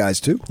develop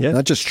guys, too. Yeah.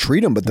 Not just treat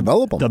them, but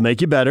develop them. They'll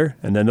make you better,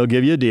 and then they'll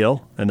give you a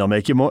deal, and they'll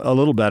make you a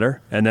little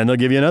better, and then they'll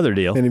give you another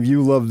deal. And if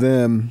you love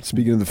them,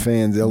 speaking of the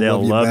fans, they'll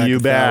love you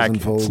back.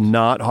 It's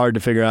not hard to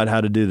figure out how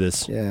to do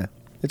this. Yeah.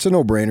 It's a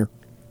no-brainer.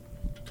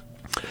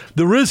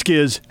 The risk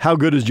is, how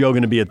good is Joe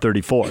going to be at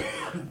 34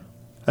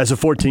 as a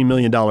 $14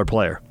 million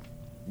player?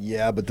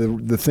 Yeah, but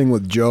the thing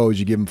with Joe is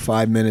you give him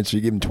 5 minutes or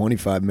you give him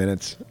 25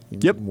 minutes.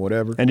 Yep.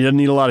 Whatever. And he doesn't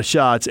need a lot of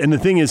shots. And the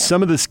thing is,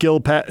 some of the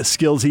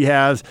skills he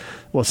has,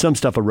 well, some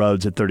stuff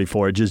erodes at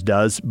 34. It just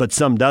does, but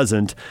some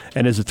doesn't.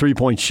 And as a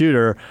three-point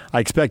shooter, I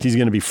expect he's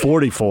going to be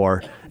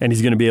 44, and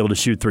he's going to be able to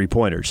shoot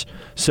three-pointers.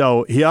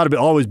 So he ought to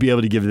always be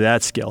able to give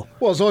that skill.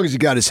 Well, as long as he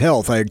got his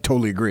health, I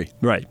totally agree.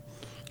 Right.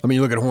 I mean,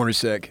 you look at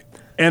Hornacek.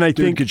 And I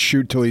Dude think could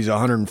shoot till he's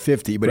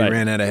 150, but right. He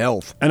ran out of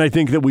health. And I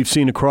think that we've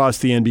seen across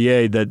the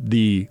NBA that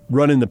the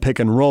running the pick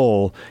and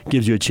roll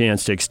gives you a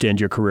chance to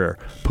extend your career.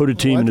 Put a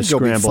team in a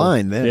scramble. You'll be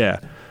fine then.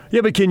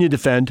 Yeah, but can you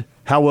defend?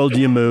 How well do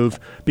you move?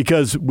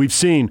 Because we've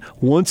seen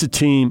once a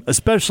team,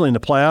 especially in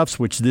the playoffs,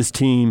 which this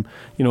team,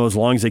 as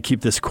long as they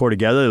keep this core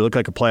together, they look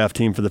like a playoff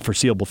team for the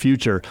foreseeable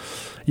future.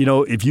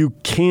 If you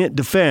can't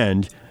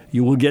defend,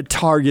 you will get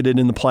targeted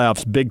in the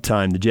playoffs big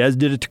time. The Jazz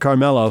did it to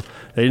Carmelo.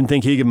 They didn't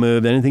think he could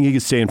move. They didn't think he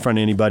could stay in front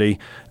of anybody.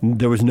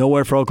 There was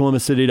nowhere for Oklahoma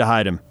City to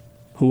hide him.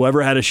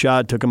 Whoever had a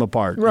shot took him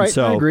apart. Right,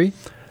 so, I agree.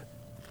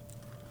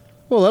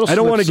 Well, that'll I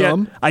don't slip want to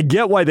some. I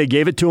get why they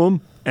gave it to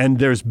him, and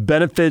there's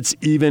benefits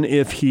even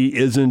if he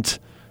isn't,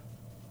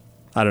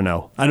 I don't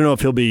know. I don't know if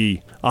he'll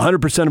be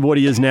 100% of what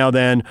he is now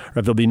then,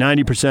 or if he'll be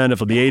 90%, if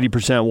he'll be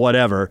 80%,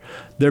 whatever.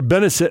 There are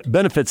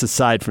benefits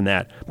aside from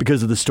that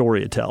because of the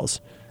story it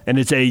tells. And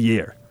it's a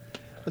year.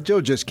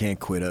 Joe just can't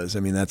quit us. I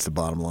mean, that's the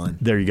bottom line.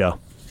 There you go.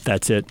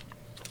 That's it.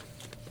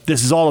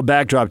 This is all a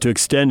backdrop to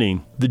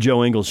extending the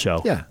Joe Ingles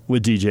Show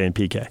with DJ and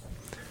PK.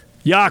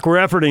 Yak, we're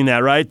efforting that,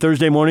 right?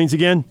 Thursday mornings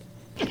again?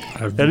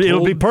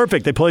 It'll be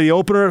perfect. They play the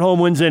opener at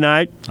home Wednesday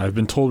night. I've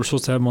been told we're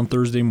supposed to have them on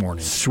Thursday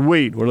morning.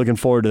 Sweet. We're looking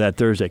forward to that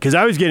Thursday. Because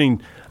I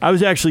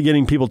was actually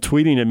getting people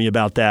tweeting at me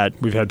about that.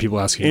 We've had people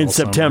asking in all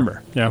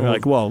September. Summer. Yeah,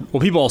 well,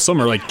 people all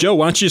summer are like, Joe,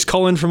 why don't you just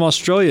call in from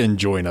Australia and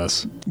join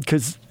us?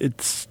 Because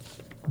it's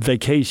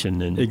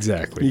vacation and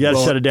exactly. You got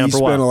to shut it down for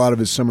a while. He spent a lot of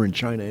his summer in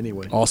China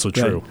anyway. Also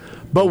true.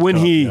 Right. But when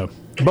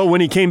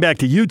he came back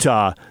to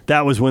Utah,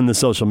 that was when the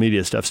social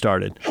media stuff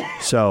started.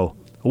 So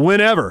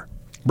whenever,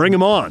 bring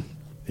him on.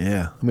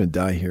 Yeah, I'm going to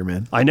die here,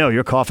 man. I know,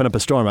 you're coughing up a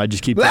storm. I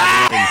just keep Okay,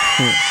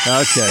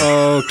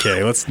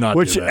 let's not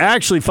Which do that.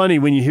 Actually funny,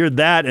 when you hear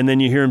that and then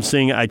you hear him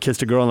sing I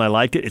Kissed a Girl and I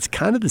Liked It, it's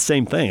kind of the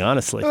same thing,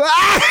 honestly.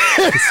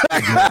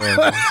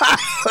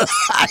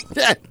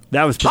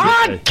 That was pretty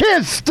I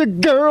kissed a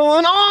girl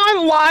and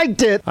I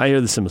liked it. I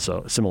hear the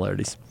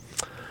similarities.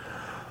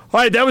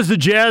 All right, that was the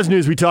Jazz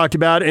news we talked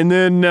about. And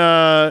then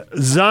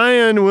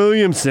Zion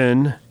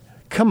Williamson,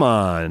 come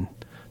on.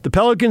 The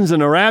Pelicans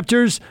and the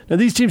Raptors. Now,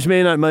 these teams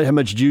may not have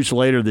much juice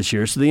later this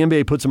year, so the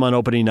NBA puts them on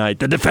opening night.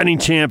 The defending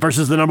champ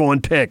versus the number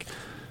one pick.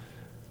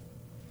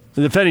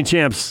 The defending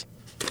champs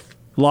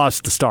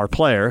lost the star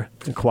player.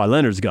 Kawhi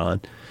Leonard's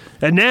gone.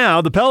 And now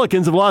the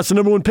Pelicans have lost the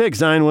number one pick.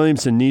 Zion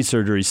Williamson, knee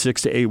surgery,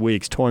 6 to 8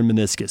 weeks, torn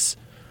meniscus.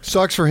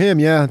 Sucks for him,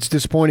 yeah. It's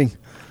disappointing.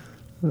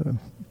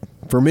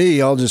 For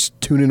me, I'll just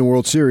tune in the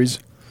World Series.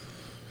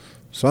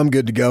 So I'm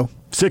good to go.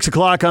 6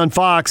 o'clock on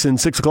Fox and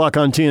 6 o'clock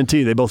on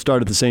TNT. They both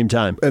start at the same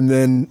time. And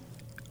then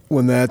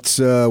when that's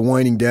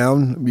winding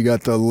down, we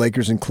got the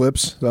Lakers and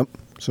Clips.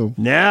 So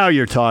now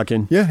you're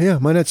talking. Yeah,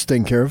 my net's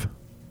taken care of.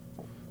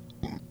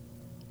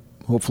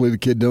 Hopefully the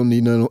kid don't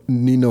need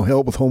no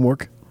help with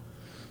homework.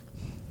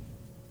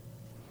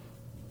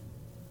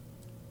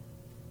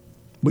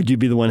 Would you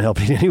be the one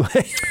helping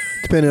anyway?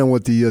 Depending on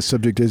what the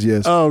subject is,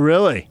 yes. Oh,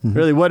 really? Mm-hmm.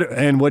 Really? What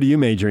are you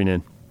majoring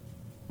in?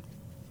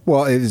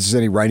 Well, if there's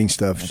any writing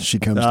stuff, she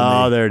comes to me.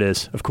 Oh, there it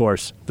is. Of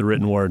course, the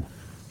written word.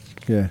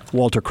 Yeah.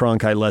 Walter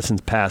Cronkite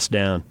lessons passed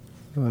down.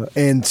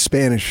 And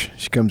Spanish,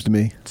 she comes to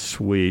me.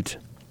 Sweet.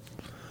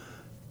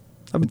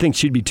 I would think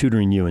she'd be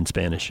tutoring you in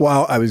Spanish.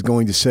 Well, I was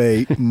going to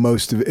say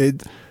most of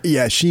it.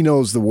 Yeah, she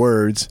knows the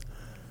words,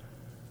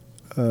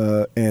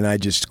 and I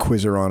just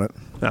quiz her on it.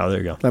 Oh, there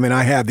you go. I mean,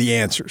 I have the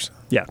answers.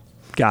 Yeah,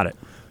 got it.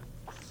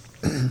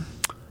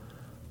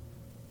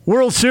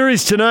 World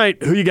Series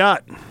tonight. Who you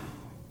got?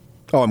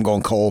 Oh, I'm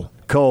going Cole.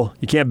 Cole.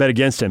 You can't bet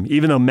against him,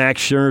 even though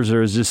Max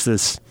Scherzer is just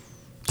this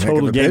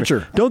total gamer.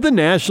 Pitcher. Don't the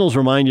Nationals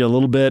remind you a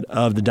little bit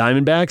of the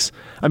Diamondbacks?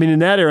 I mean, in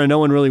that era, no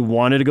one really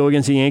wanted to go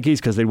against the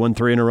Yankees because they'd won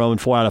 3 in a row and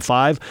 4 out of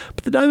 5.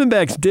 But the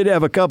Diamondbacks did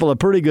have a couple of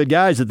pretty good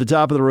guys at the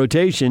top of the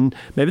rotation.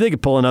 Maybe they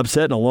could pull an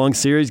upset in a long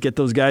series, get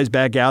those guys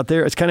back out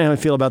there. It's kind of how I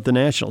feel about the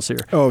Nationals here.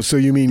 Oh, so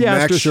you mean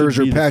Max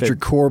Scherzer,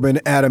 Patrick Corbin,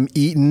 Adam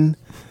Eaton?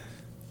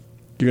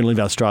 You're going to leave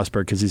out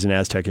Strasburg because he's an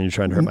Aztec and you're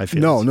trying to hurt my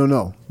feelings.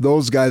 No.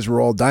 Those guys were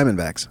all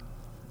Diamondbacks.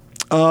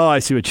 Oh, I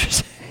see what you're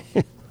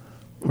saying.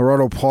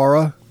 Gerardo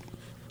Parra.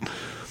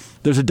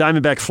 There's a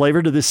Diamondback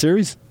flavor to this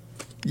series?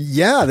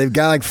 Yeah, they've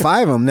got like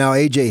 5 of them. Now,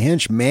 A.J.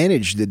 Hinch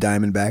managed the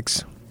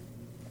Diamondbacks.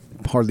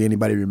 Hardly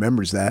anybody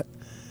remembers that.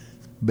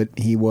 But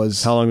he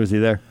was... How long was he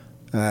there?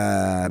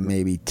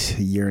 Maybe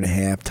a year and a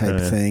half type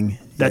thing.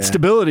 That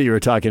stability you were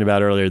talking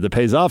about earlier that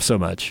pays off so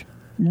much.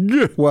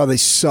 Well, they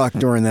sucked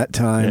during that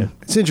time. Yeah.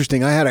 It's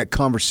interesting. I had a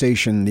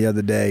conversation the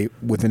other day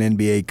with an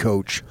NBA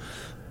coach,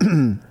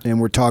 and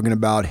we're talking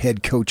about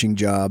head coaching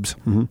jobs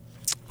and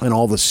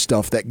all the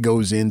stuff that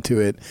goes into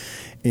it,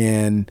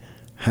 and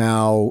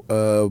how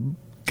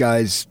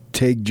guys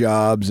take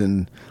jobs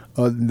and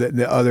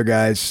the other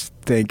guys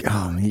think,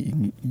 oh,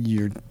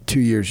 you're 2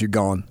 years, you're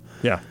gone.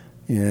 Yeah.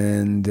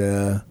 And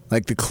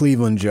like the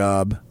Cleveland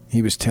job,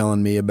 he was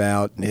telling me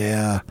about,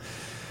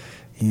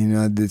 you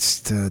know,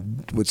 this,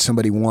 would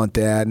somebody want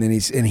that? And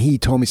then he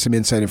told me some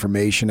inside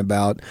information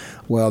about,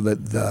 well,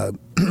 that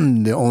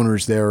the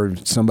owners there, or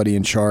somebody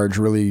in charge,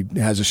 really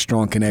has a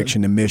strong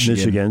connection to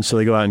Michigan. So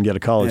they go out and get a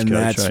college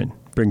coach, right?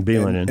 Bring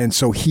Bielin in. And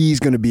so he's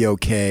going to be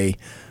okay.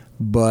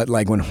 But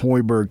like when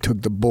Hoiberg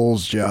took the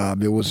Bulls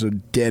job, it was a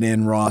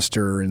dead-end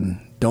roster, and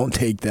don't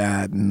take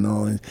that. And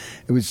all.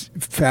 It was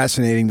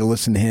fascinating to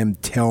listen to him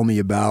tell me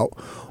about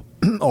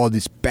all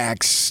this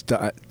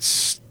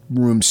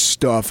room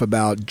stuff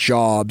about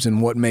jobs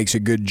and what makes a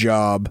good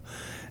job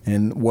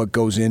and what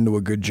goes into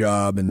a good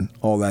job and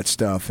all that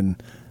stuff.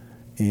 And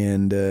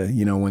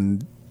you know,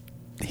 when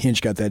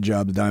Hinch got that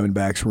job, the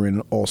Diamondbacks were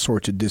in all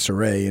sorts of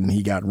disarray, and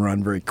he got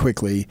run very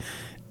quickly.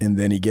 And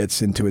then he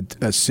gets into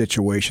a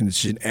situation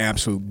that's just an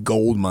absolute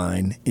gold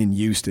mine in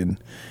Houston,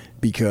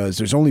 because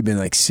there's only been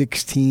like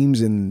 6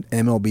 teams in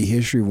MLB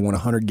history who've won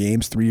 100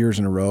 games 3 years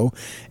in a row,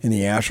 and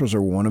the Astros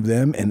are one of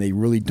them, and they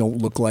really don't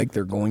look like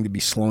they're going to be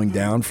slowing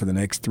down for the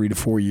next 3 to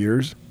 4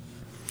 years.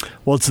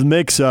 Well, it's the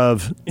mix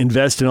of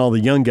invest in all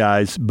the young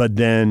guys, but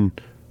then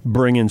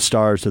bring in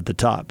stars at the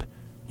top.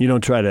 You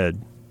don't try to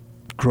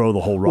grow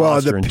the whole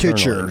roster internally. Well,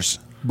 the pitchers,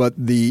 but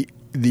the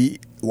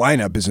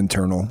lineup is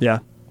internal. Yeah.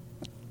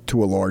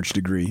 To a large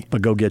degree.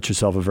 But go get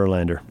yourself a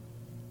Verlander.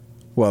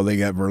 Well, they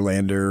got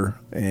Verlander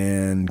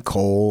and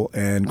Cole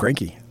and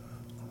Greinke.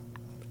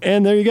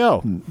 And there you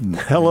go.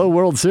 Hello,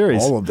 World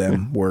Series. All of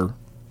them were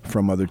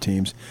from other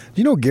teams.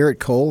 Do you know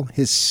Garrett Cole,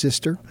 his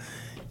sister,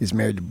 is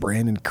married to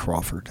Brandon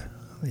Crawford,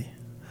 the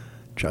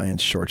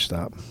Giants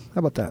shortstop? How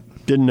about that?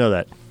 Didn't know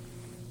that.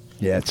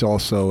 Yeah, that's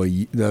all a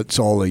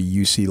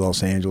UC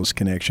Los Angeles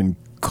connection.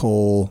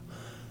 Cole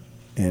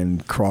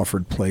and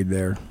Crawford played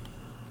there.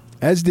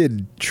 As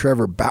did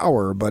Trevor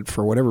Bauer, but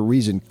for whatever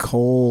reason,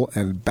 Cole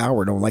and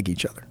Bauer don't like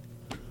each other.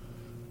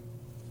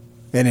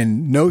 And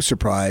in no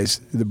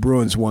surprise, the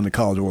Bruins won the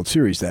College World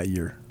Series that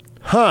year.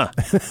 Huh.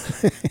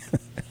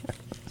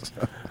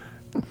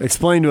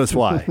 Explain to us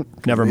why.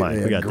 Never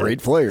mind. We got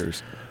great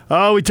players.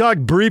 Oh, we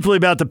talked briefly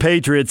about the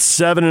Patriots,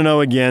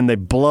 7-0 again. They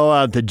blow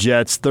out the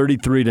Jets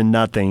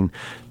 33-0.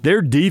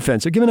 Their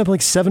defense, they're giving up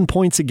like 7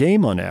 points a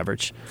game on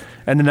average.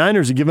 And the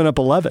Niners are giving up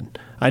 11.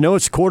 I know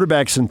it's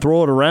quarterbacks and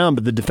throw it around,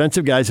 but the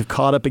defensive guys have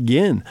caught up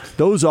again.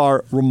 Those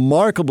are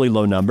remarkably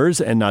low numbers,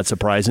 and not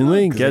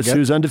surprisingly, guess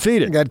who's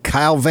undefeated? I got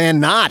Kyle Van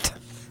Nott.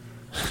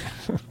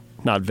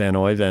 Not Van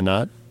Noy, Van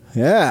Nott.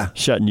 Yeah.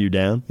 Shutting you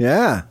down.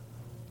 Yeah.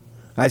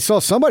 I saw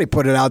somebody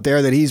put it out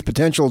there that he's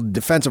potential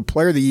Defensive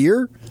Player of the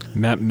Year.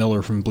 Matt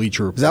Miller from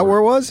Bleacher Report. Is that where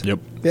it was? Yep.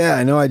 Yeah,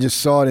 I know. I just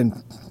saw it,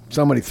 and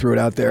somebody threw it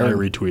out there. I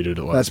retweeted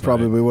it last That's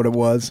probably night. what it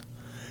was.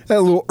 A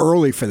little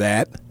early for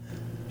that.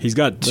 He's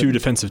got 2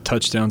 defensive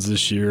touchdowns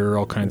this year,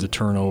 all kinds of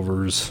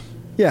turnovers.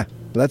 Yeah,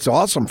 that's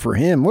awesome for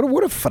him.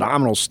 What a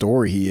phenomenal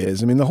story he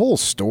is. I mean, the whole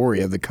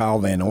story of the Kyle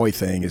Van Noy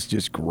thing is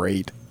just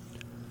great.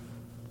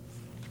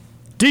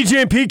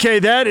 DJ and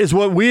PK, that is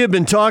what we have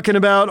been talking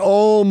about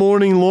all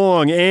morning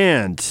long,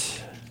 and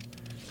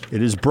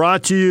it is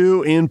brought to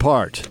you in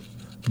part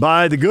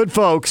by the good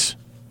folks,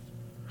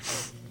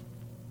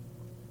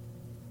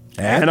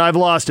 and I've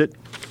lost it,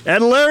 at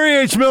Larry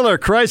H. Miller,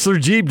 Chrysler,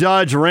 Jeep,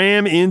 Dodge,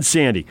 Ram in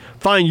Sandy.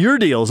 Find your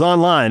deals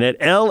online at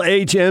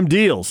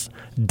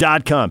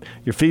lhmdeals.com.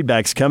 Your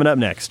feedback's coming up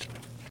next.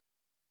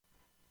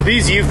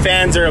 These U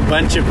fans are a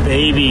bunch of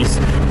babies.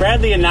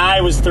 Bradley and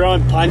I was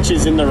throwing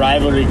punches in the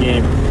rivalry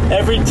game.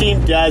 Every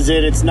team does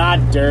it. It's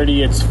not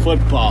dirty. It's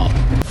football.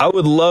 I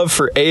would love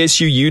for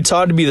ASU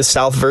Utah to be the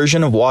South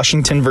version of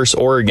Washington versus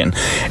Oregon.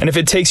 And if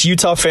it takes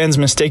Utah fans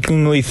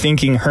mistakenly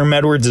thinking Herm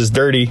Edwards is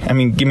dirty, I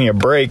mean, give me a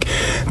break,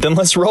 then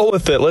let's roll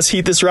with it. Let's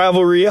heat this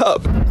rivalry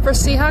up. For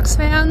Seahawks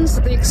fans,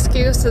 the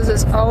excuse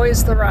is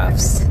always the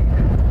refs.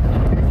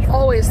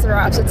 Always the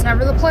refs. It's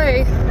never the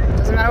play.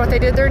 Doesn't matter what they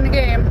did during the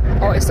game.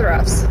 Always the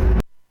refs.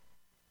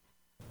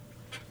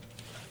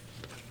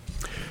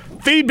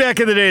 Feedback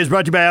of the day is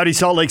brought to you by Audi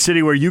Salt Lake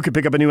City, where you can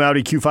pick up a new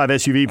Audi Q5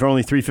 SUV for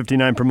only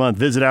 $359 per month.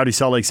 Visit Audi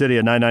Salt Lake City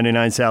at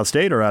 999 South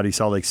State or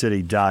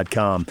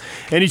AudiSaltLakeCity.com.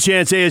 Any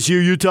chance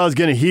ASU Utah is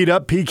going to heat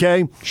up,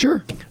 PK?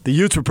 Sure. The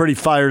Utes were pretty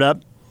fired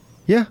up.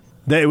 Yeah.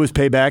 It was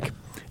payback.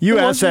 You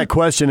asked that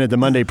question at the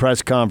Monday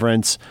press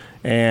conference,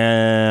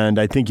 and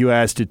I think you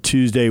asked it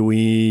Tuesday.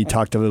 We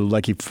talked to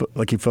Lucky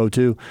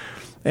Fotu.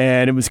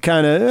 And it was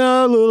kind of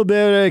a little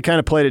bit, I kind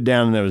of played it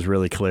down, and it was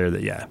really clear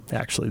that, yeah,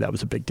 actually, that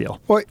was a big deal.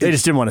 Well, they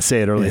just didn't want to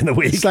say it early in the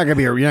week. It's not going to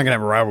be, you're not going to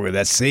have a rivalry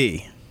with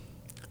SC.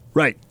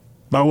 Right.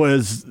 But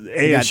was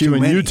ASU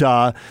and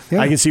Utah,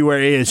 I can see where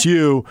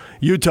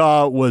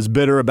Utah was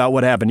bitter about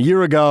what happened a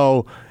year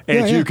ago.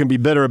 ASU can be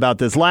bitter about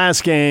this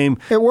last game.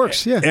 It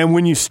works, yeah. And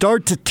when you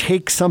start to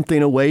take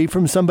something away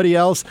from somebody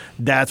else,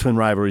 that's when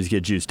rivalries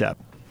get juiced up.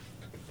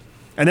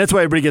 And that's why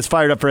everybody gets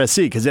fired up for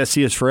SC, because SC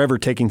is forever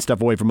taking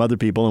stuff away from other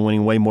people and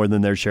winning way more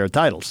than their share of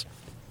titles.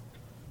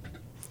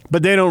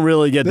 But they don't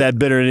really get that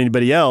bitter at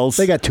anybody else.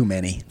 They got too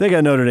many. They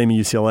got Notre Dame and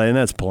UCLA, and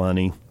that's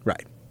plenty.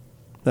 Right.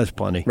 That's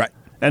plenty. Right.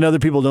 And other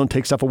people don't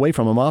take stuff away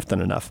from them often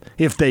enough.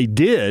 If they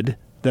did,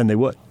 then they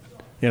would.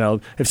 You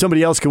know, if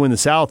somebody else can win the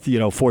South,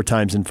 4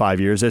 times in 5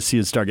 years, SC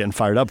would start getting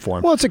fired up for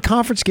them. Well, it's a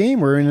conference game.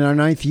 We're in our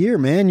 9th year,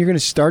 man. You're going to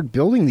start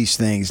building these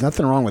things.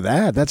 Nothing wrong with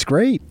that. That's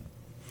great.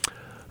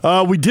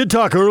 We did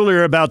talk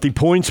earlier about the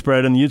point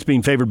spread and the Utes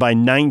being favored by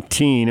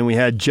 19, and we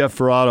had Jeff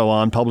Ferrato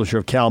on, publisher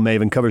of Cal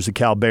Maven, covers the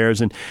Cal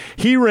Bears, and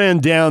he ran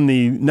down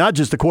not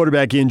just the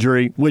quarterback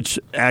injury, which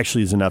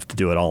actually is enough to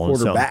do it all on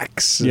its own.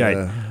 Quarterbacks.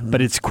 Yeah,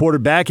 but it's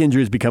quarterback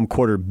injuries become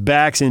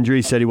quarterbacks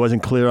injuries. Said he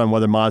wasn't clear on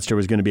whether Monster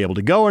was going to be able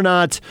to go or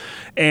not.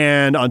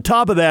 And on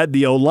top of that,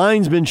 the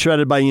O-line's been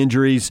shredded by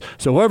injuries,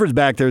 so whoever's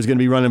back there is going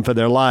to be running for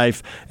their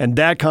life, and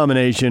that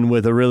combination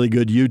with a really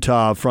good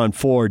Utah front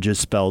four just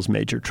spells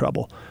major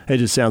trouble. It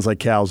just sounds like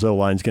Cal's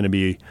O-line's going to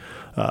be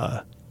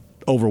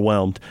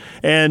overwhelmed.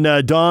 And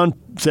Don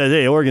says,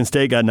 hey, Oregon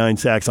State got 9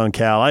 sacks on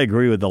Cal. I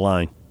agree with the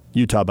line.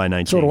 Utah by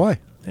 19. So do I.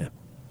 Yeah.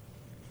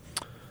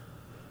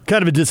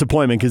 Kind of a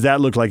disappointment because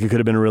that looked like it could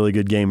have been a really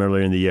good game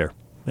earlier in the year.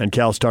 And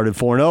Cal started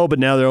 4-0, but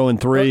now they're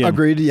 0-3.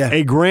 Agreed, yeah.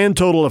 A grand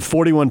total of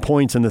 41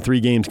 points in the 3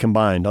 games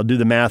combined. I'll do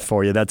the math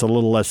for you. That's a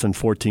little less than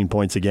 14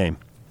 points a game.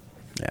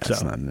 Yeah,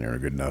 it's not near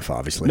good enough,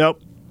 obviously.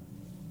 Nope.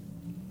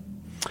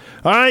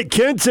 All right,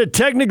 Kent's at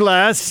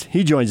Technoglass.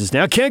 He joins us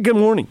now. Kent, good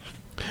morning.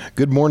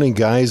 Good morning,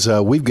 guys.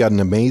 We've got an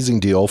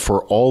amazing deal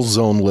for all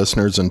Zone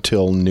listeners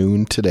until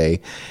noon today.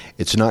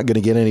 It's not going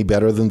to get any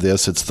better than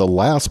this. It's the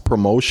last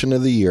promotion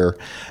of the year.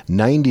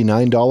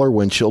 $99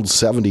 windshield,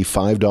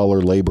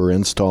 $75 labor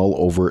install.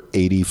 Over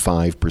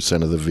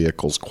 85% of the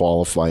vehicles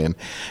qualify. And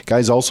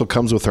guys, also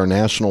comes with our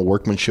national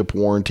workmanship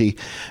warranty.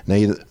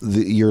 Now,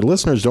 your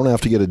listeners don't have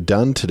to get it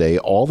done today.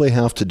 All they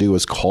have to do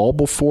is call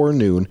before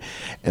noon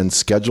and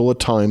schedule a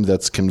time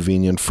that's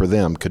convenient for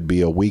them. Could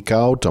be a week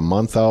out, a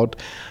month out.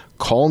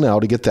 Call now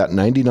to get that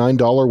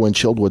 $99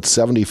 windshield with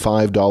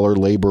 $75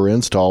 labor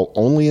install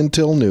only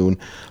until noon.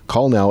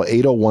 Call now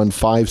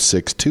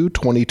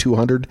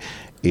 801-562-2200.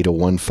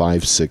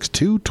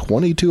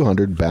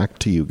 801-562-2200. Back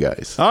to you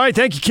guys. All right,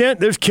 thank you,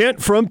 Kent. There's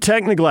Kent from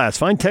Technoglass.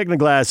 Find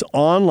Technoglass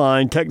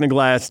online,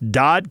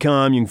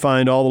 technoglass.com. You can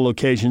find all the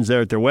locations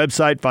there at their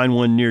website. Find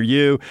one near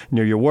you,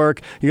 near your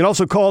work. You can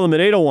also call them at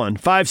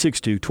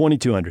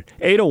 801-562-2200.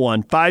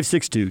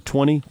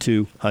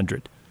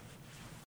 801-562-2200.